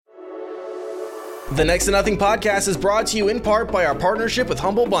The Next to Nothing podcast is brought to you in part by our partnership with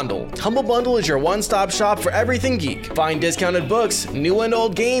Humble Bundle. Humble Bundle is your one-stop shop for everything geek. Find discounted books, new and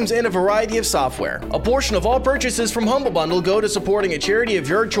old games, and a variety of software. A portion of all purchases from Humble Bundle go to supporting a charity of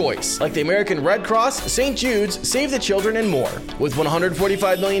your choice, like the American Red Cross, St. Jude's, Save the Children, and more. With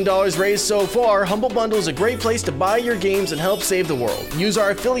 $145 million raised so far, Humble Bundle is a great place to buy your games and help save the world. Use our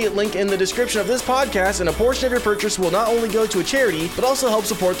affiliate link in the description of this podcast, and a portion of your purchase will not only go to a charity, but also help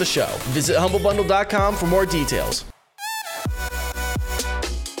support the show. Visit humblebundle.com for more details.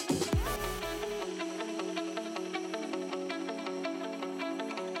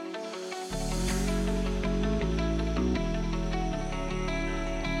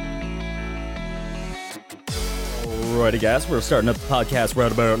 Alrighty, guys, we're starting up the podcast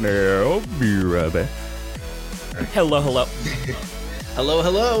right about now. Be right back. Hello. Hello.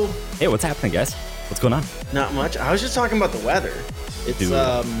 Hey, what's happening, guys? What's going on? Not much. I was just talking about the weather. It's Dude.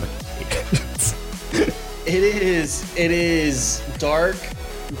 It is dark,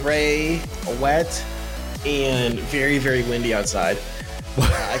 gray, wet, and very, very windy outside.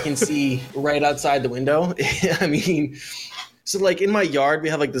 I can see right outside the window. I mean, so like in my yard, we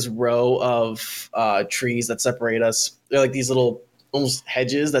have like this row of trees that separate us. They're like these little almost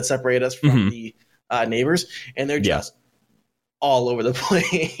hedges that separate us from the neighbors, and they're just all over the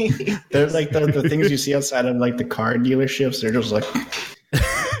place. They're like the things you see outside of like the car dealerships. They're just like,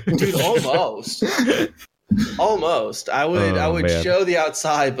 dude, almost. I would man. show the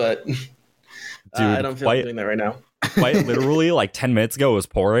outside, but I don't feel like doing that right now. Quite literally, like 10 minutes ago, it was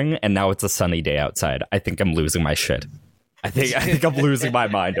pouring, and now it's a sunny day outside. I think I'm losing my shit. I think I'm losing my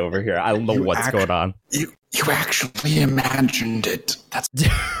mind over here. I don't know what's going on. You actually imagined it. That's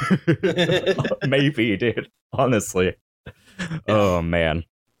Maybe, dude. Honestly. Oh, man.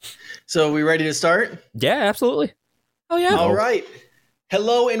 So we ready to start? Yeah, absolutely. Oh, yeah. All right.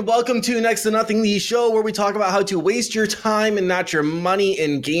 Hello and welcome to Next to Nothing, the show where we talk about how to waste your time and not your money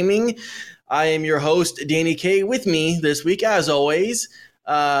in gaming. I am your host, Danny K. With me this week, as always,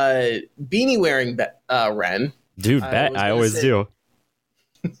 beanie wearing Ren. Dude, I always do.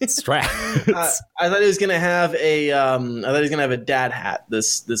 Straps. I thought he was gonna have a dad hat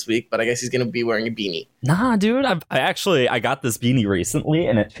this week, but I guess he's gonna be wearing a beanie. Nah, dude. I got this beanie recently,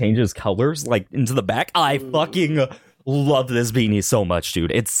 and it changes colors like into the back. I fucking love this beanie so much, dude.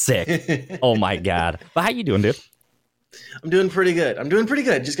 It's sick. Oh my god. But how you doing, dude? I'm doing pretty good.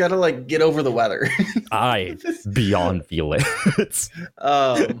 Just gotta like get over the weather. I beyond feel it.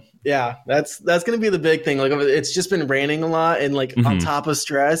 Yeah, that's gonna be the big thing. Like, it's just been raining a lot, and like on top of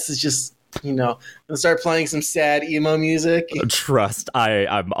stress, it's just, you know, gonna start playing some sad emo music. Trust,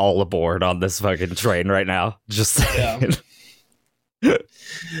 I'm all aboard on this fucking train right now. Just saying. Yeah.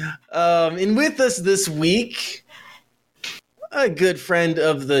 And with us this week, a good friend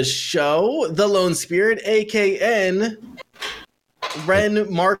of the show, the Lone Spirit, aka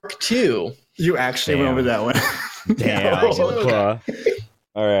Ren Mark II. You actually went over that one. Damn.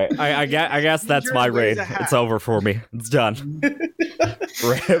 All right. I guess that's my reign. It's over for me. It's done.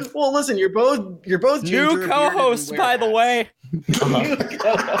 Well, listen, you're both new co-host, by the way. New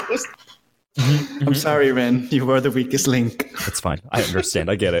co-host. I'm sorry, Ren. You were the weakest link. It's fine. I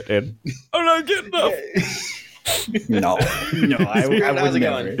understand. I get it. And I'm not getting enough. No, I How's would it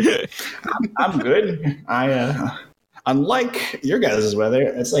never. going? I'm good. Unlike your guys' weather,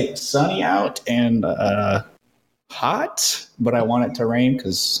 it's like sunny out and hot, but I want it to rain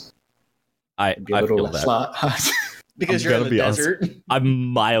because I feel that. Hot. Because you're in the desert. I'm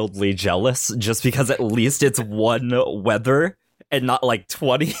mildly jealous just because at least it's one weather and not like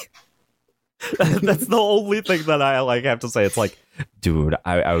 20. That's the only thing that I like have to say. It's like, dude,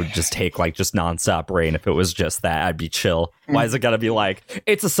 I would just take like just nonstop rain if it was just that. I'd be chill. Why is it gotta be like,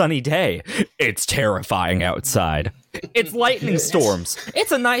 it's a sunny day, it's terrifying outside, it's lightning storms,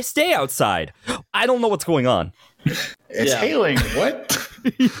 it's a nice day outside, I don't know what's going on. It's hailing. What?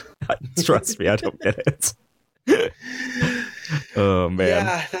 Trust me, I don't get it. Oh man.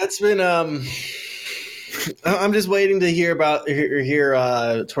 Yeah, that's been I'm just waiting to hear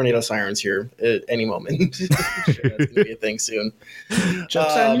tornado sirens here at any moment. I'm sure that's gonna be a thing soon.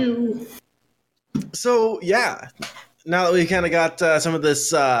 Jokes on you. So yeah, now that we kind of got some of this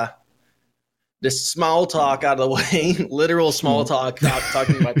small talk out of the way, literal small talk,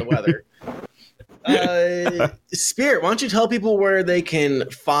 talking about the weather. Spirit, why don't you tell people where they can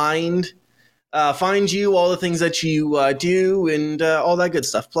find you, all the things that you do, and all that good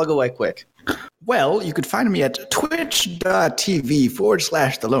stuff. Plug away quick. Well, you could find me at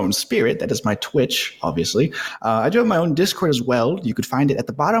twitch.tv/The Lone Spirit. That is my Twitch, obviously. I do have my own Discord as well. You could find it at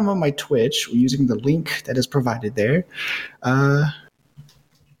the bottom of my Twitch using the link that is provided there.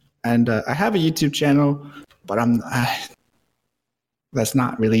 And I have a YouTube channel, but that's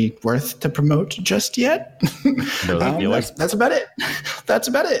not really worth to promote just yet. No, that's about it. That's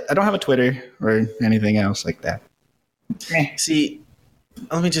about it. I don't have a Twitter or anything else like that. See,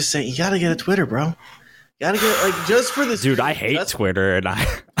 let me just say, you gotta get a Twitter, bro. You gotta get like just for this. Dude, I hate Twitter, and I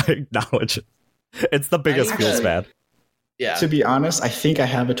acknowledge it. It's the biggest feels bad. Yeah. To be honest, I think I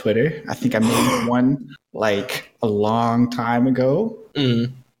have a Twitter. I think I made one like a long time ago.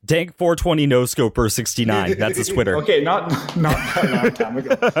 Dank 420 no scoper 69. That's his Twitter. Okay, not a long time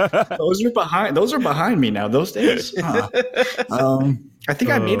ago. Those are behind me now. Those days. I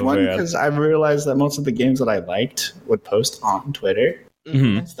think I made one because I realized that most of the games that I liked would post on Twitter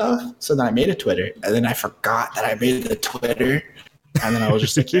and stuff. So then I made a Twitter, and then I forgot that I made the Twitter, and then I was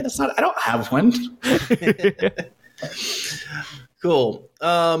just like, yeah, I don't have one. Cool.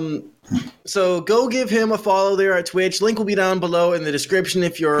 So go give him a follow there at Twitch. Link will be down below in the description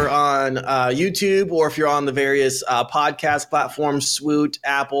if you're on YouTube or if you're on the various podcast platforms, Swoot,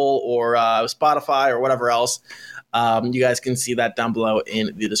 Apple, or Spotify, or whatever else. You guys can see that down below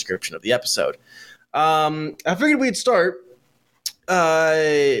in the description of the episode. I figured we'd start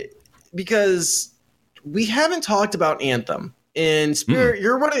because we haven't talked about Anthem. And Spirit,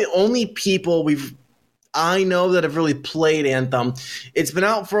 you're one of the only people I know that have really played Anthem. It's been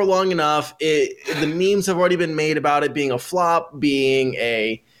out for long enough. The memes have already been made about it being a flop, being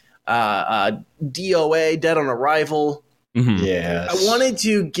a DOA, dead on arrival. Yes. I wanted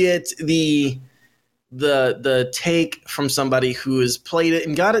to get the take from somebody who has played it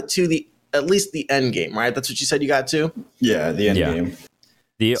and got it to at least the end game, right? That's what you said you got to? Yeah, the end game.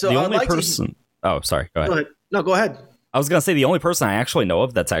 The only person... Oh, sorry. Go ahead. No, go ahead. I was going to say the only person I actually know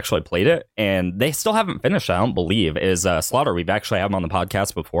of that's actually played it, and they still haven't finished, I don't believe, is Slaughter. We've actually had him on the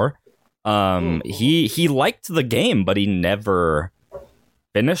podcast before. He liked the game, but he never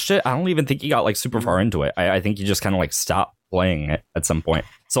finished it. I don't even think he got like super far into it. I think he just kind of like stopped playing it at some point.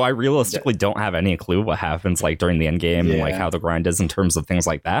 So I realistically don't have any clue what happens like during the end game and like how the grind is in terms of things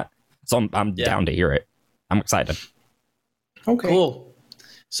like that. So I'm down to hear it. I'm excited. Okay. Cool.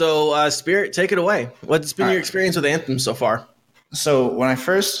 So, Spirit, take it away. What's been your experience with Anthem so far? So, when I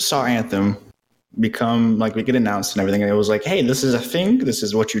first saw Anthem become, like, we get announced and everything, and it was like, hey, this is a thing, this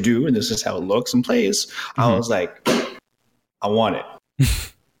is what you do, and this is how it looks and plays, I was like, I want it.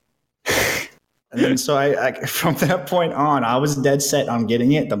 And then, so I from that point on, I was dead set on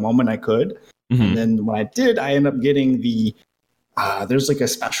getting it the moment I could. And then when I did, I ended up getting the there's like a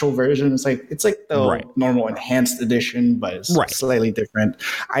special version. It's like the normal enhanced edition, but it's slightly different.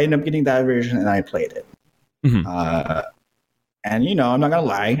 I ended up getting that version and I played it. And I'm not gonna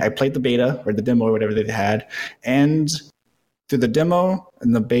lie, I played the beta or the demo or whatever they had, and through the demo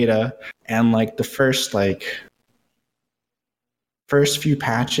and the beta and like the first few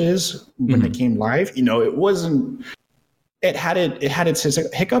patches when it came live, it had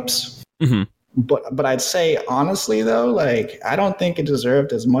its hiccups. But I'd say honestly though, like I don't think it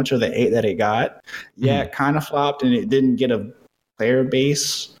deserved as much of the 8 that it got. Yeah, it kind of flopped and it didn't get a player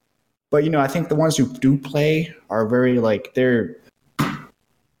base. But I think the ones who do play are very like they're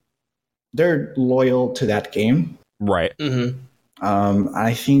loyal to that game. Right.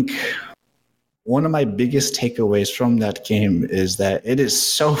 I think one of my biggest takeaways from that game is that it is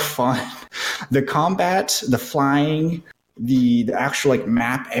so fun. The combat, the flying, the actual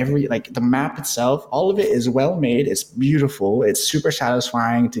map, the map itself, all of it is well made. It's beautiful. It's super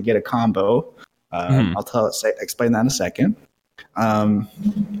satisfying to get a combo. I'll explain that in a second.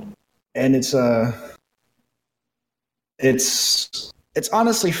 And it's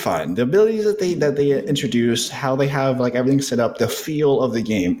honestly fun. The abilities that they introduce, how they have everything set up, the feel of the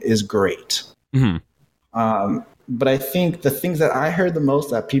game is great. But I think the things that I heard the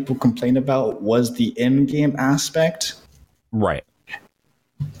most that people complain about was the in-game aspect. Right.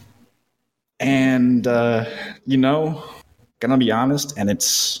 And, gonna be honest, and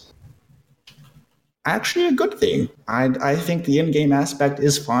it's actually a good thing. I think the in-game aspect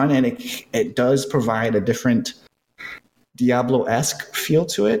is fun, and it does provide a different Diablo-esque feel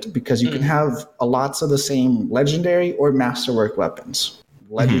to it, because you can have lots of the same legendary or masterwork weapons.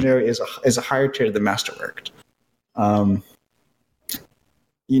 Legendary is a higher tier than masterworked.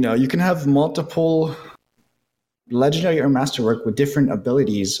 You can have multiple legendary or masterwork with different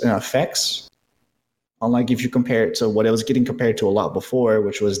abilities and effects. Unlike if you compare it to what it was getting compared to a lot before,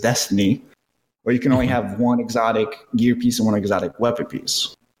 which was Destiny, where you can only have one exotic gear piece and one exotic weapon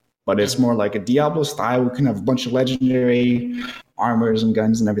piece. But it's more like a Diablo style. We can have a bunch of legendary armors and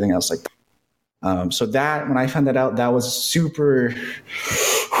guns and everything else like that. So that, when I found that out, that was super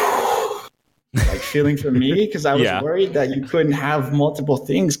feeling for me because I was worried that you couldn't have multiple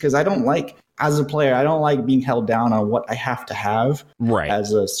things because I don't like, as a player, I don't like being held down on what I have to have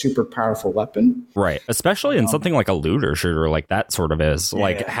as a super powerful weapon. Right. Especially in something like a looter shooter, like that sort of is.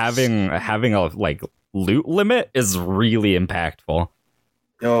 Like having a like loot limit is really impactful.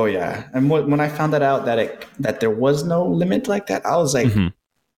 Oh yeah. And when I found that out that there was no limit like that, I was like,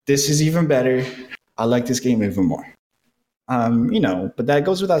 this is even better. I like this game even more. But that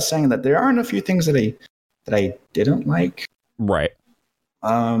goes without saying that there aren't a few things that I didn't like. Right.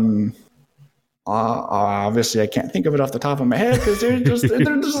 Obviously, I can't think of it off the top of my head because they're just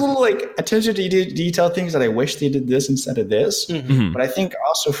little like attention to detail things that I wish they did this instead of this. But I think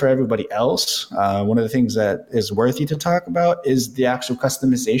also for everybody else, one of the things that is worthy to talk about is the actual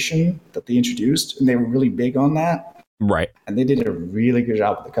customization that they introduced, and they were really big on that. Right. And they did a really good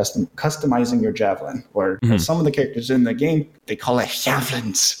job with the customizing your javelin, or some of the characters in the game, they call it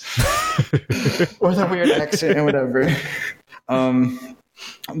javelins or the weird accent and whatever.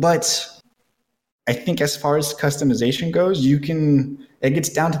 But I think as far as customization goes, it gets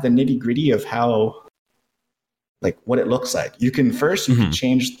down to the nitty gritty of how, like what it looks like. You can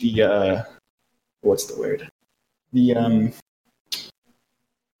change the, what's the word? The,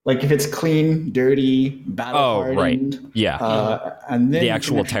 like if it's clean, dirty, battle hardened. Right. Yeah. And then the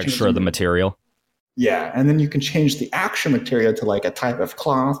actual texture of the material. Yeah. And then you can change the actual material to like a type of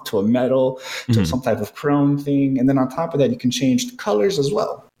cloth, to a metal, to some type of chrome thing. And then on top of that, you can change the colors as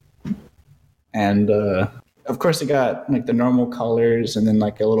well. And of course, they got like the normal colors and then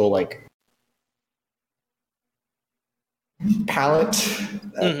like a little like palette.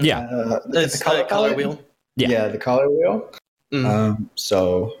 It's the color wheel. Yeah, the color wheel.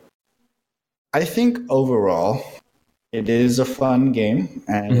 So I think overall it is a fun game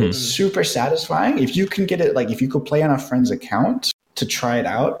and it's super satisfying. If you can get it, like if you could play on a friend's account to try it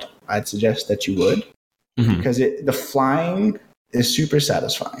out, I'd suggest that you would because the flying is super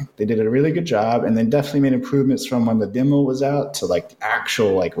satisfying. They did a really good job and then definitely made improvements from when the demo was out to like the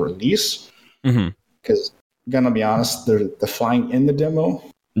actual like release. Because gonna be honest, the flying in the demo,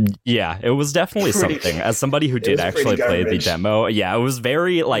 yeah, it was definitely something. As somebody who did actually play the demo, it was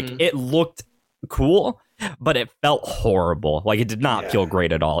very like it looked cool, but it felt horrible. Like it did not feel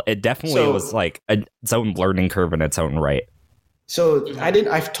great at all. It definitely was like its own learning curve in its own right. So I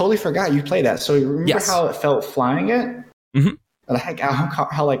totally forgot you played that. So you remember how it felt flying it? Like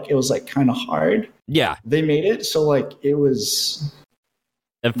how like it was like kind of hard. Yeah, they made it so like it was.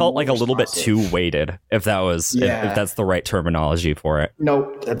 It felt like a little bit too weighted, if that was if that's the right terminology for it.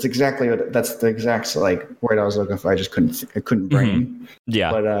 No, that's exactly that's the exact like word I was looking for. I just couldn't brain.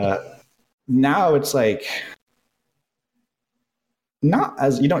 Yeah, but now it's like not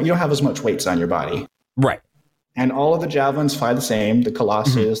as you don't have as much weights on your body, right? And all of the javelins fly the same: the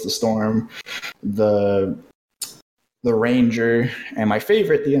Colossus, the Storm, the Ranger, and my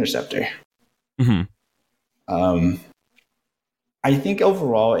favorite, the Interceptor. I think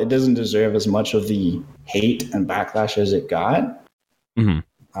overall it doesn't deserve as much of the hate and backlash as it got. And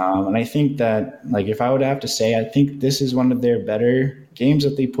I think that, like, if I would have to say, I think this is one of their better games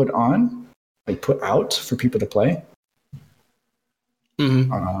that they put out for people to play.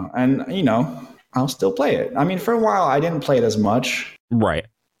 And, I'll still play it. I mean, for a while, I didn't play it as much. Right.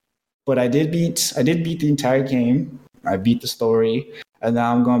 But I did beat the entire game. I beat the story. And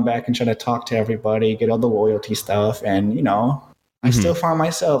now I'm going back and trying to talk to everybody, get all the loyalty stuff. And, I still find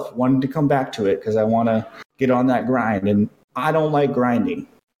myself wanting to come back to it because I want to get on that grind. And I don't like grinding.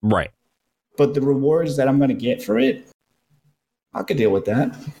 Right. But the rewards that I'm going to get for it, I could deal with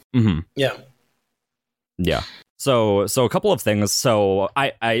that. Yeah. Yeah. So a couple of things. So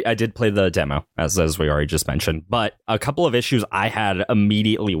I did play the demo, as we already just mentioned, but a couple of issues I had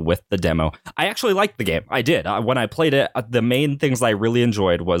immediately with the demo. I actually liked the game. I did. When I played it, the main things I really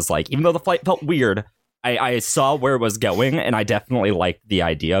enjoyed was, like, even though the flight felt weird, I saw where it was going, and I definitely liked the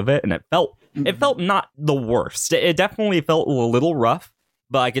idea of it, and it felt not the worst. It definitely felt a little rough,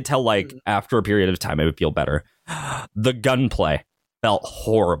 but I could tell, like, after a period of time, it would feel better. The gunplay felt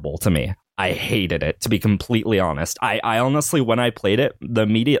horrible to me. I hated it, to be completely honest. I honestly, when I played it, the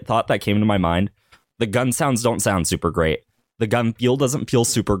immediate thought that came to my mind, the gun sounds don't sound super great. The gun feel doesn't feel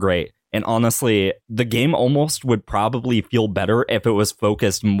super great. And honestly, the game almost would probably feel better if it was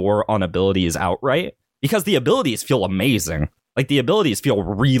focused more on abilities outright. Because the abilities feel amazing. Like, the abilities feel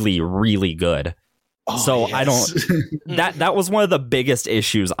really, really good. So yes. I don't... that was one of the biggest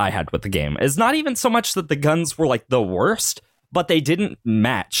issues I had with the game. It's not even so much that the guns were, like, the worst, but they didn't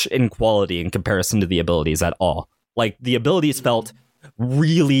match in quality in comparison to the abilities at all. Like, the abilities felt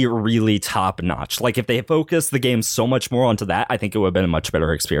really, really top notch. Like if they focused the game so much more onto that, I think it would have been a much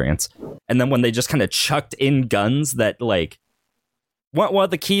better experience. And then when they just kind of chucked in guns that like one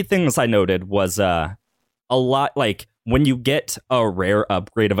of the key things I noted was a lot like when you get a rare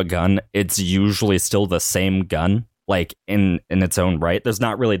upgrade of a gun, it's usually still the same gun, like in its own right. There's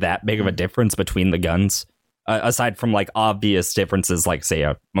not really that big of a difference between the guns. Aside from like obvious differences, like say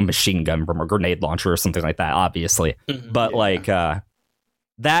a machine gun from a grenade launcher or something like that, obviously. But like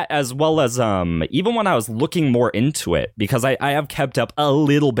that, as well as even when I was looking more into it, because I have kept up a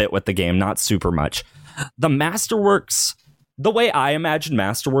little bit with the game, not super much. The Masterworks, the way I imagine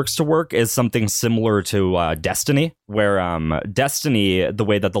Masterworks to work is something similar to Destiny, where Destiny, the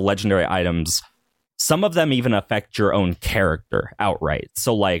way that the legendary items, some of them even affect your own character outright.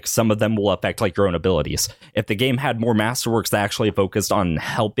 So, like, some of them will affect, like, your own abilities. If the game had more Masterworks that actually focused on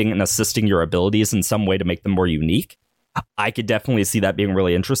helping and assisting your abilities in some way to make them more unique, I could definitely see that being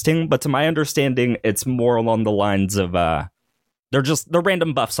really interesting. But to my understanding, it's more along the lines of, they're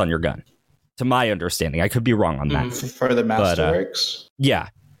random buffs on your gun. To my understanding. I could be wrong on that. For the Masterworks? Yeah.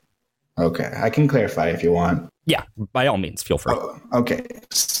 Okay, I can clarify if you want. Yeah, by all means, feel free. Oh, okay,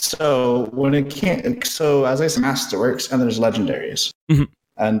 so as I said, Masterworks and there's legendaries,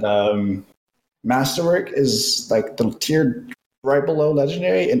 and Masterwork is like the tier right below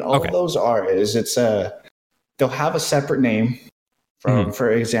legendary, and all of those they'll have a separate name.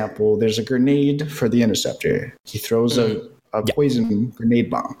 For example, there's a grenade for the interceptor. He throws a poison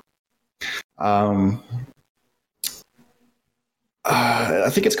grenade bomb. I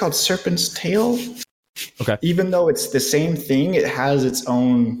think it's called Serpent's Tail. Okay. Even though it's the same thing, it has its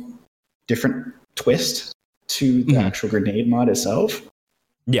own different twist to the actual grenade mod itself.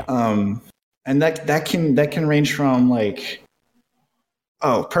 Yeah. And that can range from like,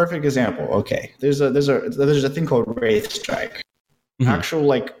 perfect example. Okay, there's a thing called Wraith Strike. Actual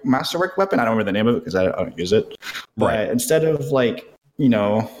like Masterwork weapon. I don't remember the name of it because I don't use it. But instead of like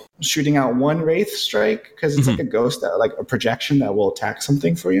shooting out one Wraith Strike, because it's like a ghost that like a projection that will attack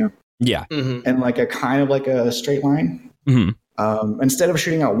something for you. Yeah. And like a kind of like a straight line. Instead of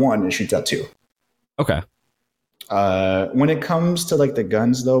shooting out one, it shoots out two. Okay. When it comes to like the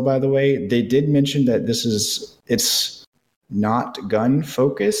guns though, by the way, they did mention that it's not gun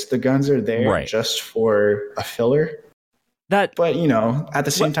focused. The guns are there just for a filler. But at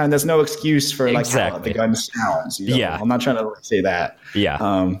the same time, there's no excuse for like how the gun sounds. Yeah, I'm not trying to say that.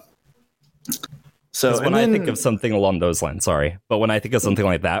 Yeah. So when I think of something along those lines, but when I think of something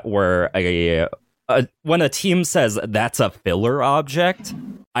like that, where when a team says that's a filler object,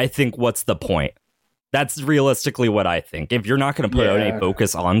 I think what's the point? That's realistically what I think. If you're not going to put any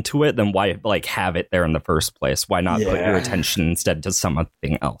focus onto it, then why like have it there in the first place? Why not put your attention instead to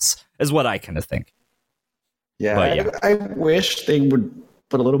something else? Is what I kind of think. Yeah, I wish they would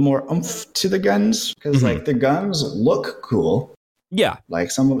put a little more oomph to the guns because like the guns look cool. Yeah, like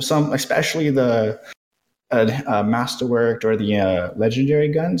some especially the Masterworked or the legendary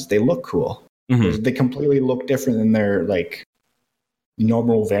guns, they look cool. They completely look different than their like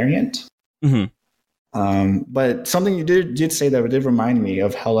normal variant. But something you did say that did remind me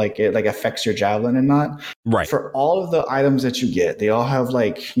of how like it like affects your javelin and not. Right. For all of the items that you get, they all have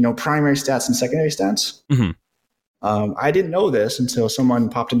like primary stats and secondary stats. I didn't know this until someone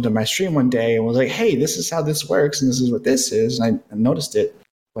popped into my stream one day and was like, hey, this is how this works and this is what this is. And I noticed it.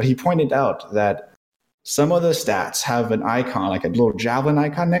 But he pointed out that some of the stats have an icon, like a little javelin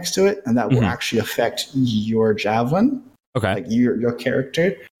icon next to it, and that will actually affect your javelin. Okay. Like your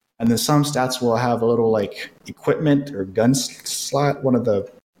character. And then some stats will have a little like equipment or gun slot, one of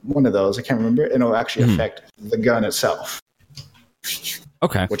those, I can't remember, and it'll actually affect the gun itself.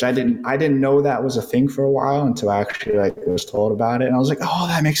 Okay. Which I didn't know that was a thing for a while until I actually like was told about it, and I was like, oh,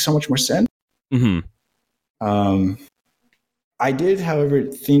 that makes so much more sense. I did, however,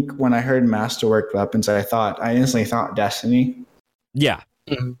 think when I heard Masterwork weapons, I instantly thought Destiny. Yeah.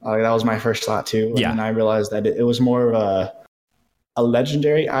 That was my first thought too. And then I realized that it was more of a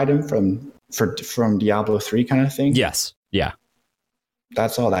legendary item from Diablo 3 kind of thing. Yes. Yeah.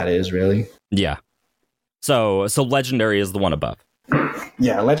 That's all that is, really. Yeah. So legendary is the one above.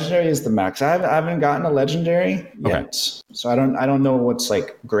 Yeah, legendary is the max. I haven't gotten a legendary yet, so I don't know what's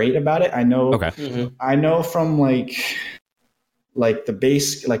like great about it. I know I know from like the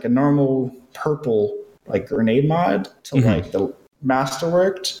base, like a normal purple like grenade mod to like the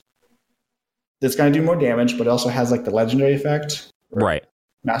Masterworked. That's gonna do more damage, but it also has like the legendary effect, right?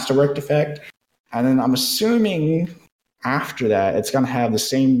 Masterworked effect, and then I'm assuming after that it's gonna have the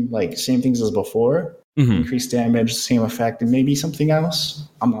same things as before. Increased damage, same effect, and maybe something else.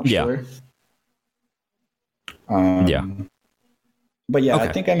 I'm not sure. But yeah, Okay.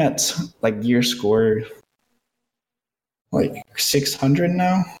 I think I'm at like gear score like 600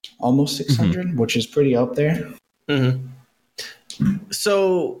 now, almost 600, which is pretty up there. Mm-hmm.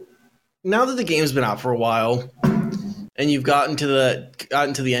 So now that the game's been out for a while, and you've gotten to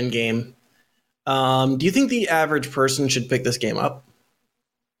the end game, do you think the average person should pick this game up?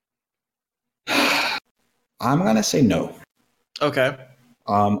 I'm gonna say no. Okay.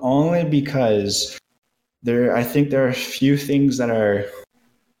 Only because I think there are a few things that are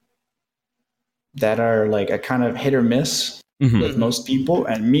like a kind of hit or miss with most people.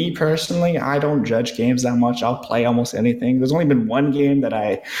 And me personally, I don't judge games that much. I'll play almost anything. There's only been one game that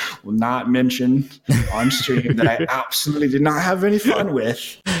I will not mention on stream that I absolutely did not have any fun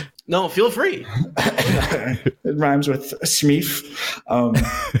with. No, feel free. It rhymes with Smeef.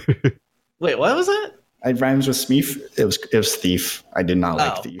 Wait, what was that? It rhymes with Smeef. It was Thief. I did not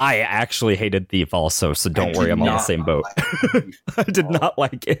like Thief. I actually hated Thief also, so don't worry, I'm on the same boat. I did not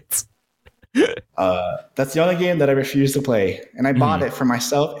like it. That's the only game that I refused to play. And I bought it for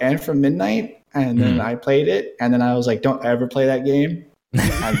myself and for Midnight. And then I played it. And then I was like, don't ever play that game.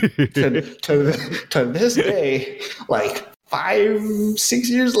 And to this day, like 5-6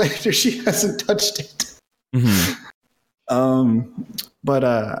 years later, she hasn't touched it. But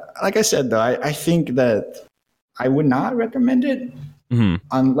like I said, though, I think that I would not recommend it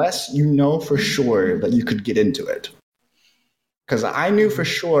unless you know for sure that you could get into it. Because I knew for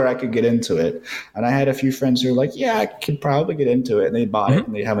sure I could get into it. And I had a few friends who were like, yeah, I could probably get into it. And they bought it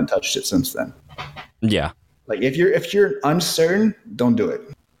and they haven't touched it since then. Yeah. Like if you're uncertain, don't do it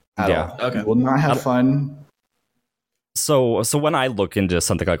at all. Okay. You will not have fun. So when I look into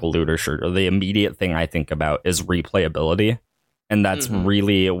something like a looter shooter, the immediate thing I think about is replayability. And that's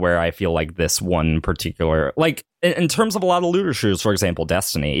really where I feel like this one particular, like in terms of a lot of looter shooters, for example,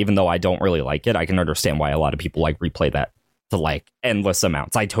 Destiny, even though I don't really like it, I can understand why a lot of people like replay that to like endless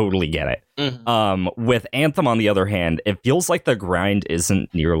amounts. I totally get it. With Anthem, on the other hand, it feels like the grind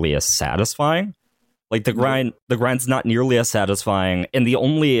isn't nearly as satisfying. Like the grind's not nearly as satisfying, and the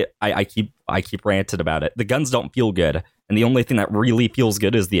only I keep ranting about it. The guns don't feel good, and the only thing that really feels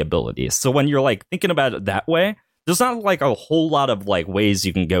good is the abilities. So when you're like thinking about it that way, there's not like a whole lot of like ways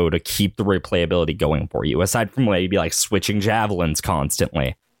you can go to keep the replayability going for you, aside from maybe like switching javelins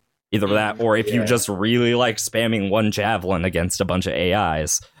constantly. Either that, or if you just really like spamming one javelin against a bunch of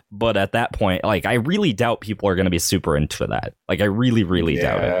AIs. But at that point, like I really doubt people are going to be super into that. Like I really, really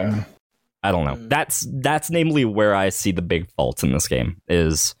doubt it. I don't know. That's namely where I see the big fault in this game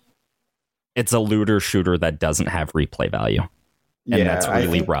is it's a looter shooter that doesn't have replay value. And that's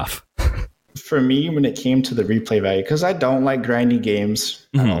really rough. For me, when it came to the replay value, because I don't like grindy games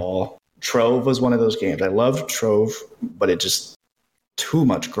at all. Trove was one of those games. I loved Trove, but it just too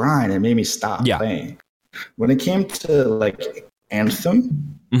much grind. It made me stop playing. When it came to like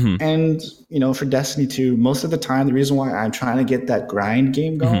Anthem and for Destiny 2, most of the time the reason why I'm trying to get that grind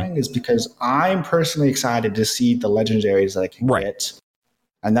game going is because I'm personally excited to see the legendaries that I can get,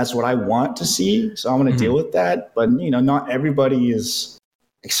 and that's what I want to see. So I'm going to deal with that. But not everybody is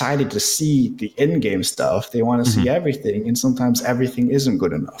excited to see the end game stuff. They want to see everything, and sometimes everything isn't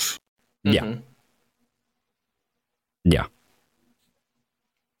good enough. Yeah.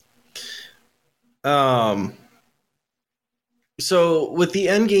 So with the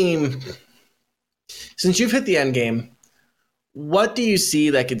end game, since you've hit the end game, what do you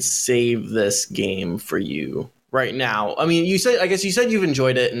see that could save this game for you right now? I mean, you said you've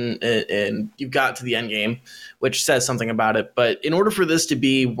enjoyed it and you've got to the end game, which says something about it. But in order for this to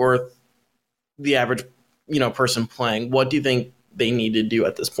be worth the average, person playing, what do you think they need to do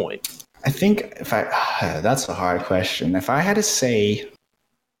at this point? I think that's a hard question. If I had to say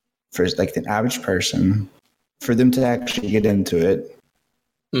for like the average person, for them to actually get into it,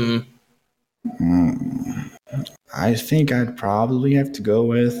 I think I'd probably have to go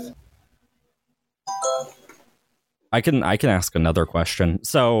with. I can ask another question.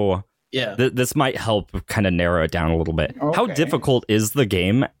 So yeah, this might help kind of narrow it down a little bit. Okay. How difficult is the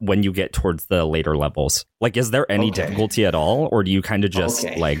game when you get towards the later levels? Like, is there any difficulty at all, or do you kind of just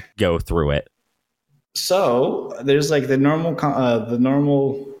like go through it? So there's like the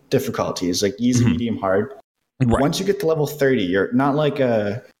normal difficulties, like easy, medium, hard. Right. Once you get to level 30, you're not like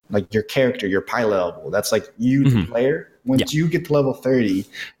your character, your pilot level. That's like you, the player. Once you get to level 30,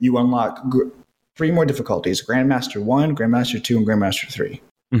 you unlock 3 more difficulties: Grandmaster 1, Grandmaster 2, and Grandmaster 3.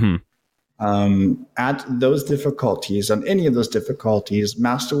 At those difficulties, on any of those difficulties,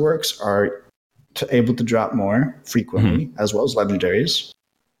 Masterworks are able to drop more frequently, as well as legendaries.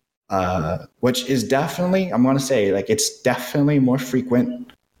 Which is definitely, I'm going to say, like it's definitely more frequent.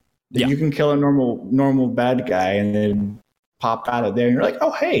 You can kill a normal bad guy and then pop out of there, and you're like,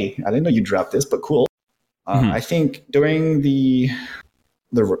 oh hey, I didn't know you dropped this, but cool. I think during the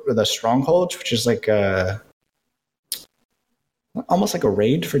strongholds, which is like almost like a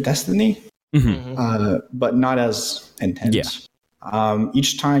raid for Destiny, but not as intense. Yeah.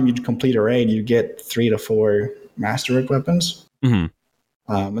 Each time you'd complete a raid, you get 3 to 4 masterwork weapons. And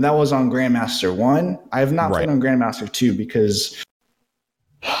that was on Grandmaster 1. I have not played on Grandmaster 2 because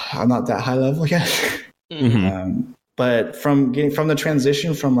I'm not that high level yet. But from the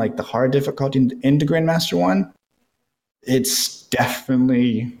transition from like the hard difficulty into Grandmaster 1, it's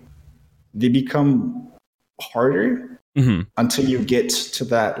definitely, they become harder until you get to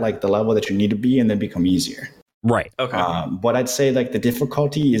that, like the level that you need to be, and then become easier. Right. Okay. But I'd say like the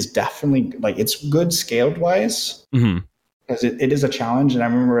difficulty is definitely like, it's good scaled wise, because it is a challenge. And I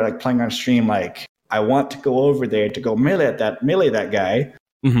remember like playing on stream, like I want to go over there to go melee that guy,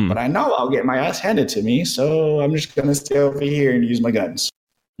 but I know I'll get my ass handed to me, so I'm just gonna stay over here and use my guns.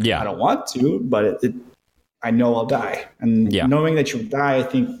 Yeah. I don't want to, but I know I'll die. And knowing that you'll die, I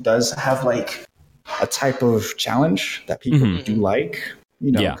think does have like a type of challenge that people do like,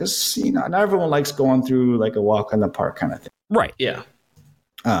 you know, because not everyone likes going through like a walk in the park kind of thing. Right. Yeah.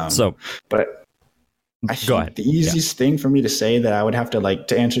 But I think the easiest thing for me to say that I would have to like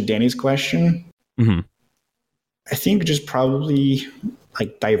to answer Danny's question, I think just probably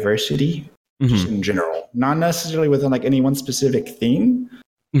like diversity just in general, not necessarily within like any one specific thing,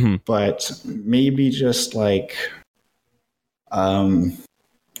 but maybe just like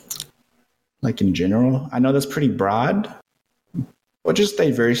in general. I know that's pretty broad, but just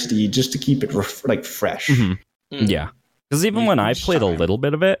diversity, just to keep it like fresh. Yeah, because even when I played a little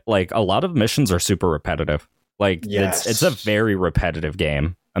bit of it, like a lot of missions are super repetitive. Like it's a very repetitive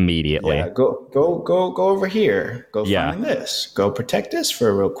game. Immediately, go over here. Go find this. Go protect this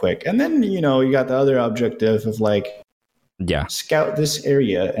for real quick, and then you got the other objective of like scout this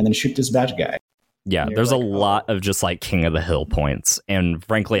area and then shoot this bad guy. Yeah, there's like, a lot of just like King of the Hill points, and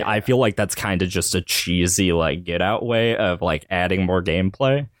frankly, I feel like that's kind of just a cheesy like get out way of like adding more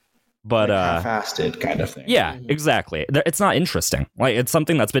gameplay. But like half-assed kind of thing. Yeah, exactly. It's not interesting. Like it's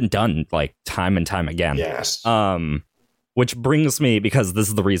something that's been done like time and time again. Yes. Which brings me, because this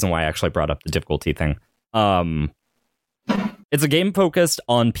is the reason why I actually brought up the difficulty thing. It's a game focused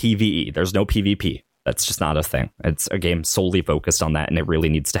on PvE. There's no PvP. That's just not a thing. It's a game solely focused on that, and it really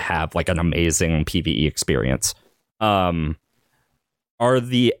needs to have like an amazing PvE experience. Are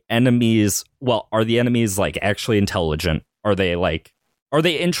the enemies like actually intelligent? Are they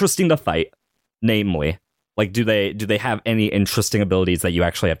interesting to fight? Namely, like do they have any interesting abilities that you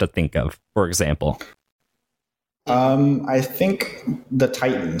actually have to think of, for example? I think the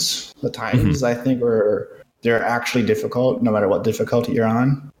Titans, I think they're actually difficult no matter what difficulty you're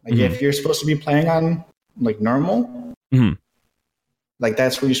on. Like if you're supposed to be playing on like normal, like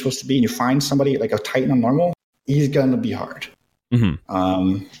that's where you're supposed to be, and you find somebody like a Titan on normal, he's gonna be hard.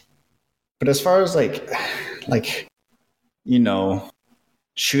 But as far as like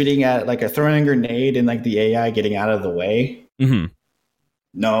shooting at like throwing a grenade and like the AI getting out of the way.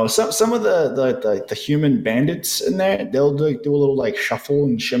 No, some of the human bandits in there, they'll do a little like shuffle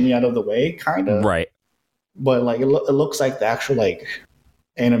and shimmy out of the way, kind of. Right. But like it looks like the actual like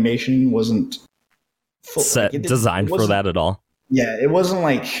animation wasn't designed for that at all. Yeah, it wasn't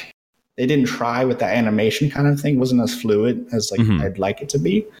like they didn't try with that animation kind of thing. It wasn't as fluid as like I'd like it to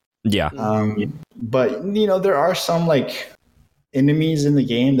be. Yeah. But there are some like enemies in the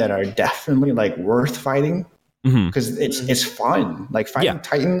game that are definitely like worth fighting. Because it's fun. Like fighting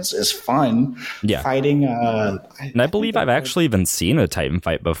Titans is fun. Yeah, fighting. And I believe I've actually even seen a Titan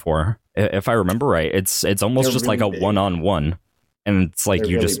fight before, if I remember right. It's almost just really like a big 1-on-1, and it's like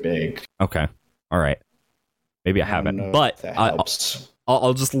they're you really just big. Okay, all right. Maybe I haven't, but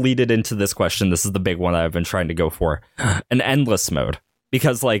I'll just lead it into this question. This is the big one that I've been trying to go for: an endless mode,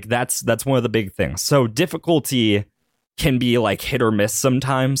 because like that's one of the big things. So difficulty can be like hit or miss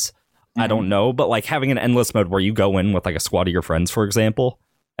sometimes. I don't know, but like having an endless mode where you go in with like a squad of your friends, for example,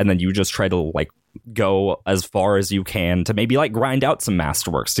 and then you just try to like go as far as you can to maybe like grind out some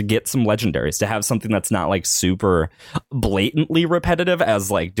masterworks, to get some legendaries, to have something that's not like super blatantly repetitive as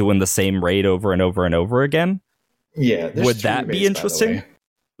like doing the same raid over and over and over again. Yeah. Would that be interesting?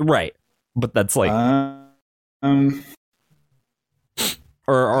 Right. But that's like...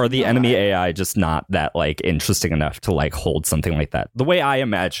 Or are the enemy AI just not that like interesting enough to like hold something like that? The way I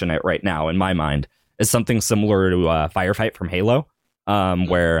imagine it right now in my mind is something similar to Firefight from Halo,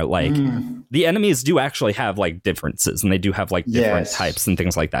 where like the enemies do actually have like differences, and they do have like different types and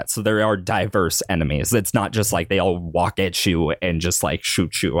things like that. So there are diverse enemies. It's not just like they all walk at you and just like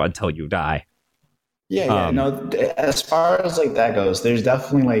shoot you until you die. Yeah. No, as far as like that goes, there's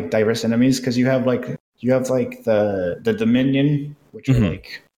definitely like diverse enemies because you have like the Dominion, which are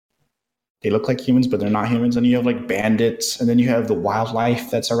like they look like humans, but they're not humans. And you have like bandits, and then you have the wildlife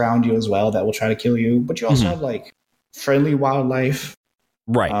that's around you as well that will try to kill you. But you also have like friendly wildlife,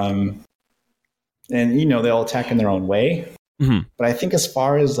 right? And you know they all attack in their own way. But I think as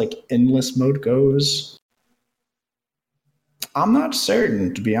far as like endless mode goes, I'm not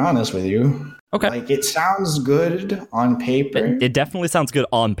certain, to be honest with you. Okay. Like it sounds good on paper. It definitely sounds good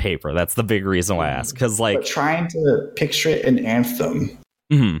on paper. That's the big reason why I ask. Because like but trying to picture it in Anthem,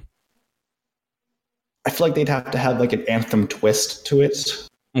 I feel like they'd have to have like an Anthem twist to it.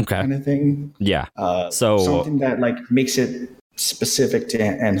 Okay. Kind of thing. Yeah. So something that like makes it specific to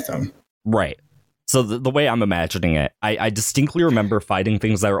Anthem. Right. So the way I'm imagining it, I distinctly remember fighting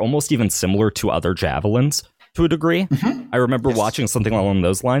things that are almost even similar to other javelins to a degree. I remember watching something along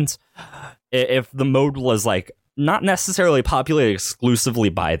those lines. If the mode was like not necessarily populated exclusively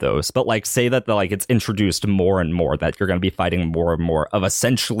by those, but like say that like it's introduced more and more, that you're going to be fighting more and more of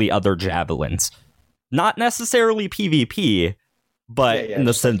essentially other javelins, not necessarily PvP, but in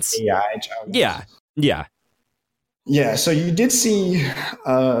the sense, like AI javelins. Yeah. So you did see,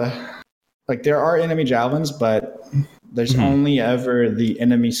 like there are enemy javelins, but there's only ever the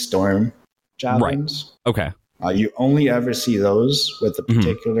enemy storm javelins. Right. Okay. You only ever see those with a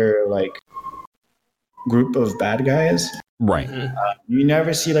particular like group of bad guys. Right. You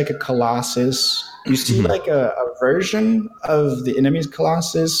never see like a Colossus. You see like a version of the enemy's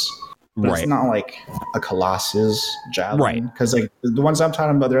Colossus, but it's not like a Colossus javelin. Right. Because like the ones I'm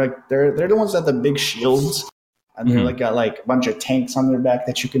talking about, they're the ones that have the big shields, and they're like got like a bunch of tanks on their back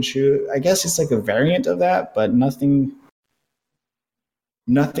that you can shoot. I guess it's like a variant of that, but nothing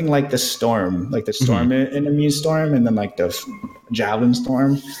like the storm, like the storm enemy storm, and then like the javelin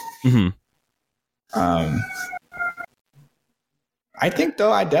storm. I think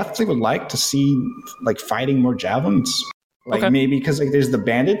though I definitely would like to see like fighting more javelins, like maybe because like there's the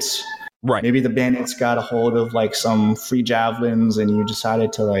bandits, right? Maybe the bandits got a hold of like some free javelins, and you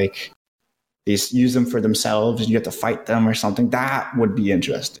decided to like use them for themselves, and you have to fight them or something. That would be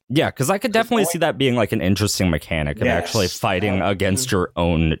interesting. Yeah, because I could definitely see that being like an interesting mechanic of actually fighting against your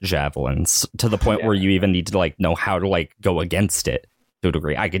own javelins to the point where you even need to like know how to like go against it to a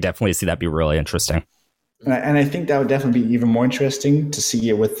degree. I could definitely see that be really interesting. And I think that would definitely be even more interesting to see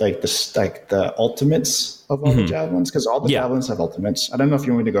it with like the ultimates of all the javelins, because all the javelins have ultimates. I don't know if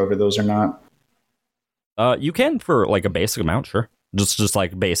you want me to go over those or not. You can for like a basic amount, sure. Just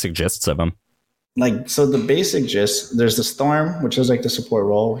like basic gists of them. Like, so the basic gist, there's the Storm, which is like the support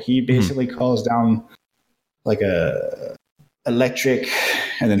role. He basically calls down like a electric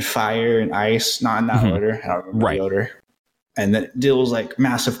and then fire and ice, not in that order. I don't remember the order. And then deals like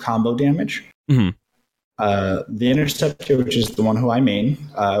massive combo damage. The Interceptor, which is the one who I main,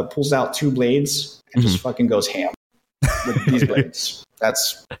 pulls out 2 blades and just fucking goes ham with these blades.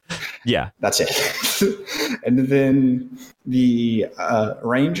 That's it. And then the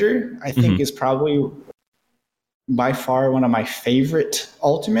Ranger, I think, is probably by far one of my favorite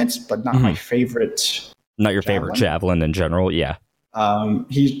ultimates, but not my favorite. Not your favorite javelin in general, yeah.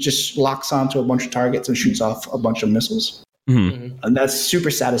 He just locks onto a bunch of targets and shoots off a bunch of missiles. And that's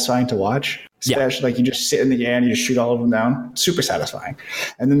super satisfying to watch. Especially like you just sit in the air and you just shoot all of them down. Super satisfying.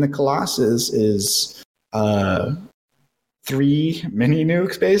 And then the Colossus is 3 mini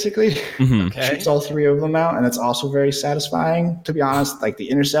nukes basically. Shoots all 3 of them out, and it's also very satisfying. To be honest, like the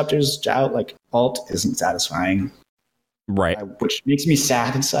Interceptor's like ult isn't satisfying, right? Which makes me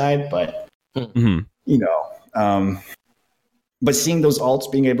sad inside, but you know. But seeing those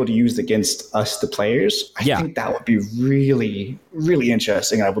ults being able to use against us, the players, I think that would be really, really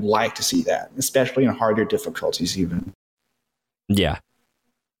interesting. I would like to see that, especially in harder difficulties even. Yeah.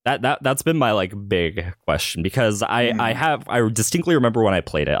 That's been my like big question, because I distinctly remember when I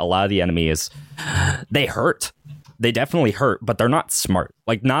played it, a lot of the enemies, they hurt. They definitely hurt, but they're not smart.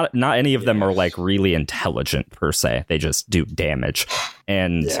 Like not any of them are like really intelligent per se. They just do damage.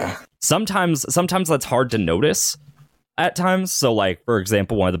 And sometimes that's hard to notice at times. So like, for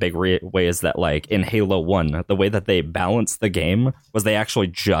example, one of the big ways that like in Halo 1, the way that they balanced the game was they actually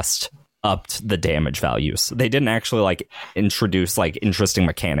just upped the damage values. They didn't actually like introduce like interesting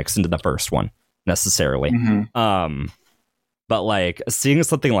mechanics into the first one necessarily. But like seeing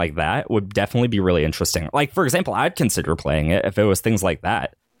something like that would definitely be really interesting. Like, for example, I'd consider playing it if it was things like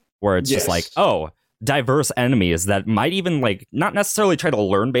that, where it's just like, oh, diverse enemies that might even like not necessarily try to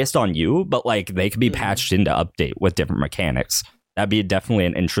learn based on you, but like they could be patched into update with different mechanics That'd be definitely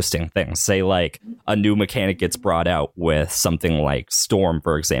an interesting thing. Say like a new mechanic gets brought out with something like Storm,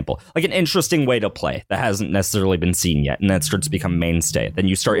 for example, like an interesting way to play that hasn't necessarily been seen yet, and that starts to become mainstay. Then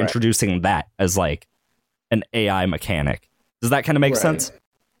you start introducing that as like an AI mechanic. Does that kind of make sense?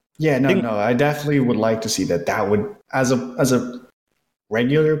 Yeah, no, I definitely would like to see that. That would, as a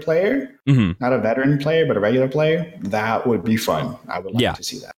regular player, not a veteran player, but a regular player, that would be fun. I would like to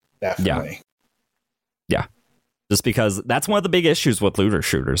see that. Definitely. Yeah. Just because that's one of the big issues with looter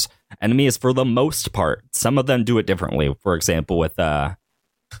shooters. Enemies, for the most part, some of them do it differently. For example, with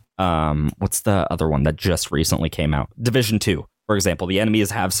what's the other one that just recently came out? Division 2, for example. The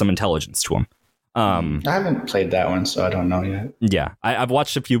enemies have some intelligence to them. I haven't played that one, so I don't know yet. Yeah, I've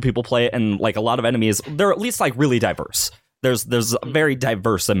watched a few people play it, and like a lot of enemies, they're at least like really diverse. There's a very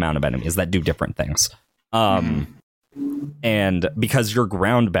diverse amount of enemies that do different things. And because you're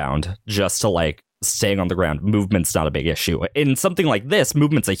ground bound just to like staying on the ground, movement's not a big issue. In something like this,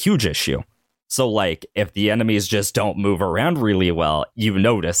 movement's a huge issue. So like if the enemies just don't move around really well, you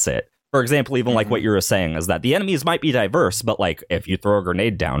notice it. For example, even like what you were saying is that the enemies might be diverse, but like if you throw a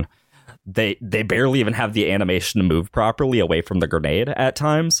grenade down, they barely even have the animation to move properly away from the grenade at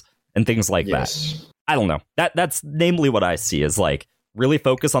times and things like that. I don't know. That's namely what I see is like really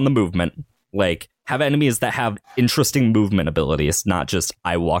focus on the movement, like have enemies that have interesting movement abilities, not just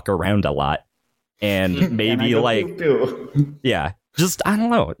I walk around a lot. And maybe just I don't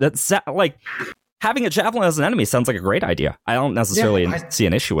know. That's like having a javelin as an enemy sounds like a great idea. I don't necessarily see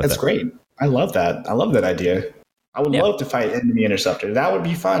an issue with it. That's great. I love that. I love that idea. I would love to fight enemy interceptor. That would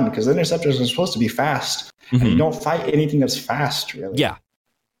be fun because interceptors are supposed to be fast, and you don't fight anything that's fast, really. Yeah.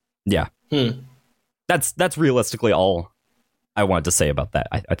 That's realistically all I wanted to say about that.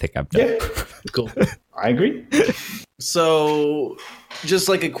 I think I've done. Yeah, cool. I agree. So, just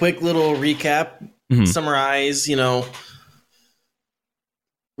like a quick little recap, summarize,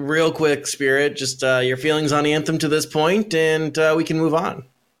 real quick, Spirit, just your feelings on Anthem to this point, and we can move on.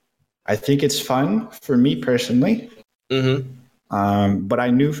 I think it's fun for me personally. But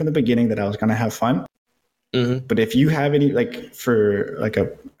I knew from the beginning that I was going to have fun. But if you have any, like for like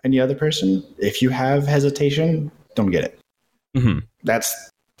any other person, if you have hesitation, don't get it.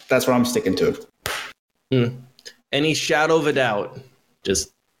 That's what I'm sticking to. Any shadow of a doubt,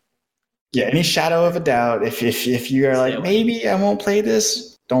 just any shadow of a doubt. If you are like maybe I won't play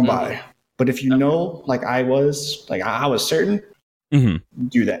this, don't bother. But if you know, like I was certain,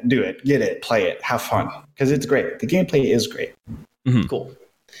 do that, do it, get it, play it, have fun because it's great. The gameplay is great. Cool.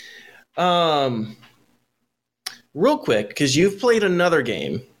 Real quick, because you've played another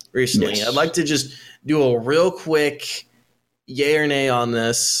game recently, I'd like to just do a real quick yay or nay on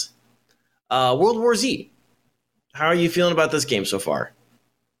this. World War Z. How are you feeling about this game so far?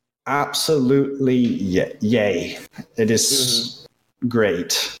 Absolutely yay. It is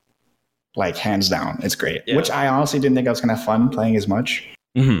great. Like hands down, it's great. Which I honestly didn't think I was gonna have fun playing as much.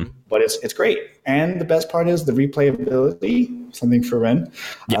 But it's great. And the best part is the replayability, something for Ren,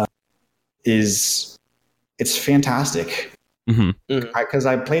 it's fantastic. Because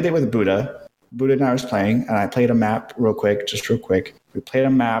I played it with Buddha. Buddha and I was playing, and I played a map real quick. We played a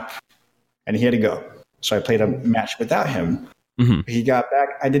map, and he had to go. So I played a match without him. He got back.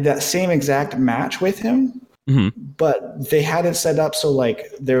 I did that same exact match with him, but they had it set up so like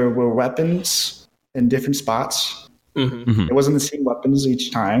there were weapons in different spots. It wasn't the same weapons each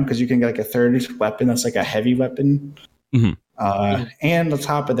time because you can get like a third weapon that's like a heavy weapon. And on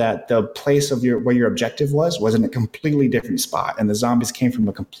top of that, the place of where your objective was in a completely different spot, and the zombies came from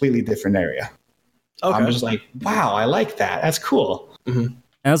a completely different area. I'm just like, wow, I like that. That's cool.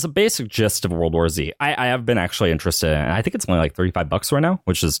 As a basic gist of World War Z, I have been actually interested in it. I think it's only like $35 right now,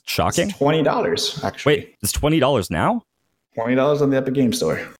 which is shocking. It's $20, actually. Wait, it's $20 now? $20 on the Epic Game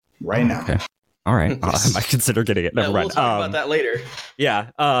Store right now. Okay. All right. I might consider getting it. Never mind. We'll talk about that later. Yeah.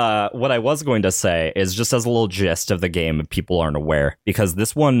 What I was going to say is just as a little gist of the game, if people aren't aware, because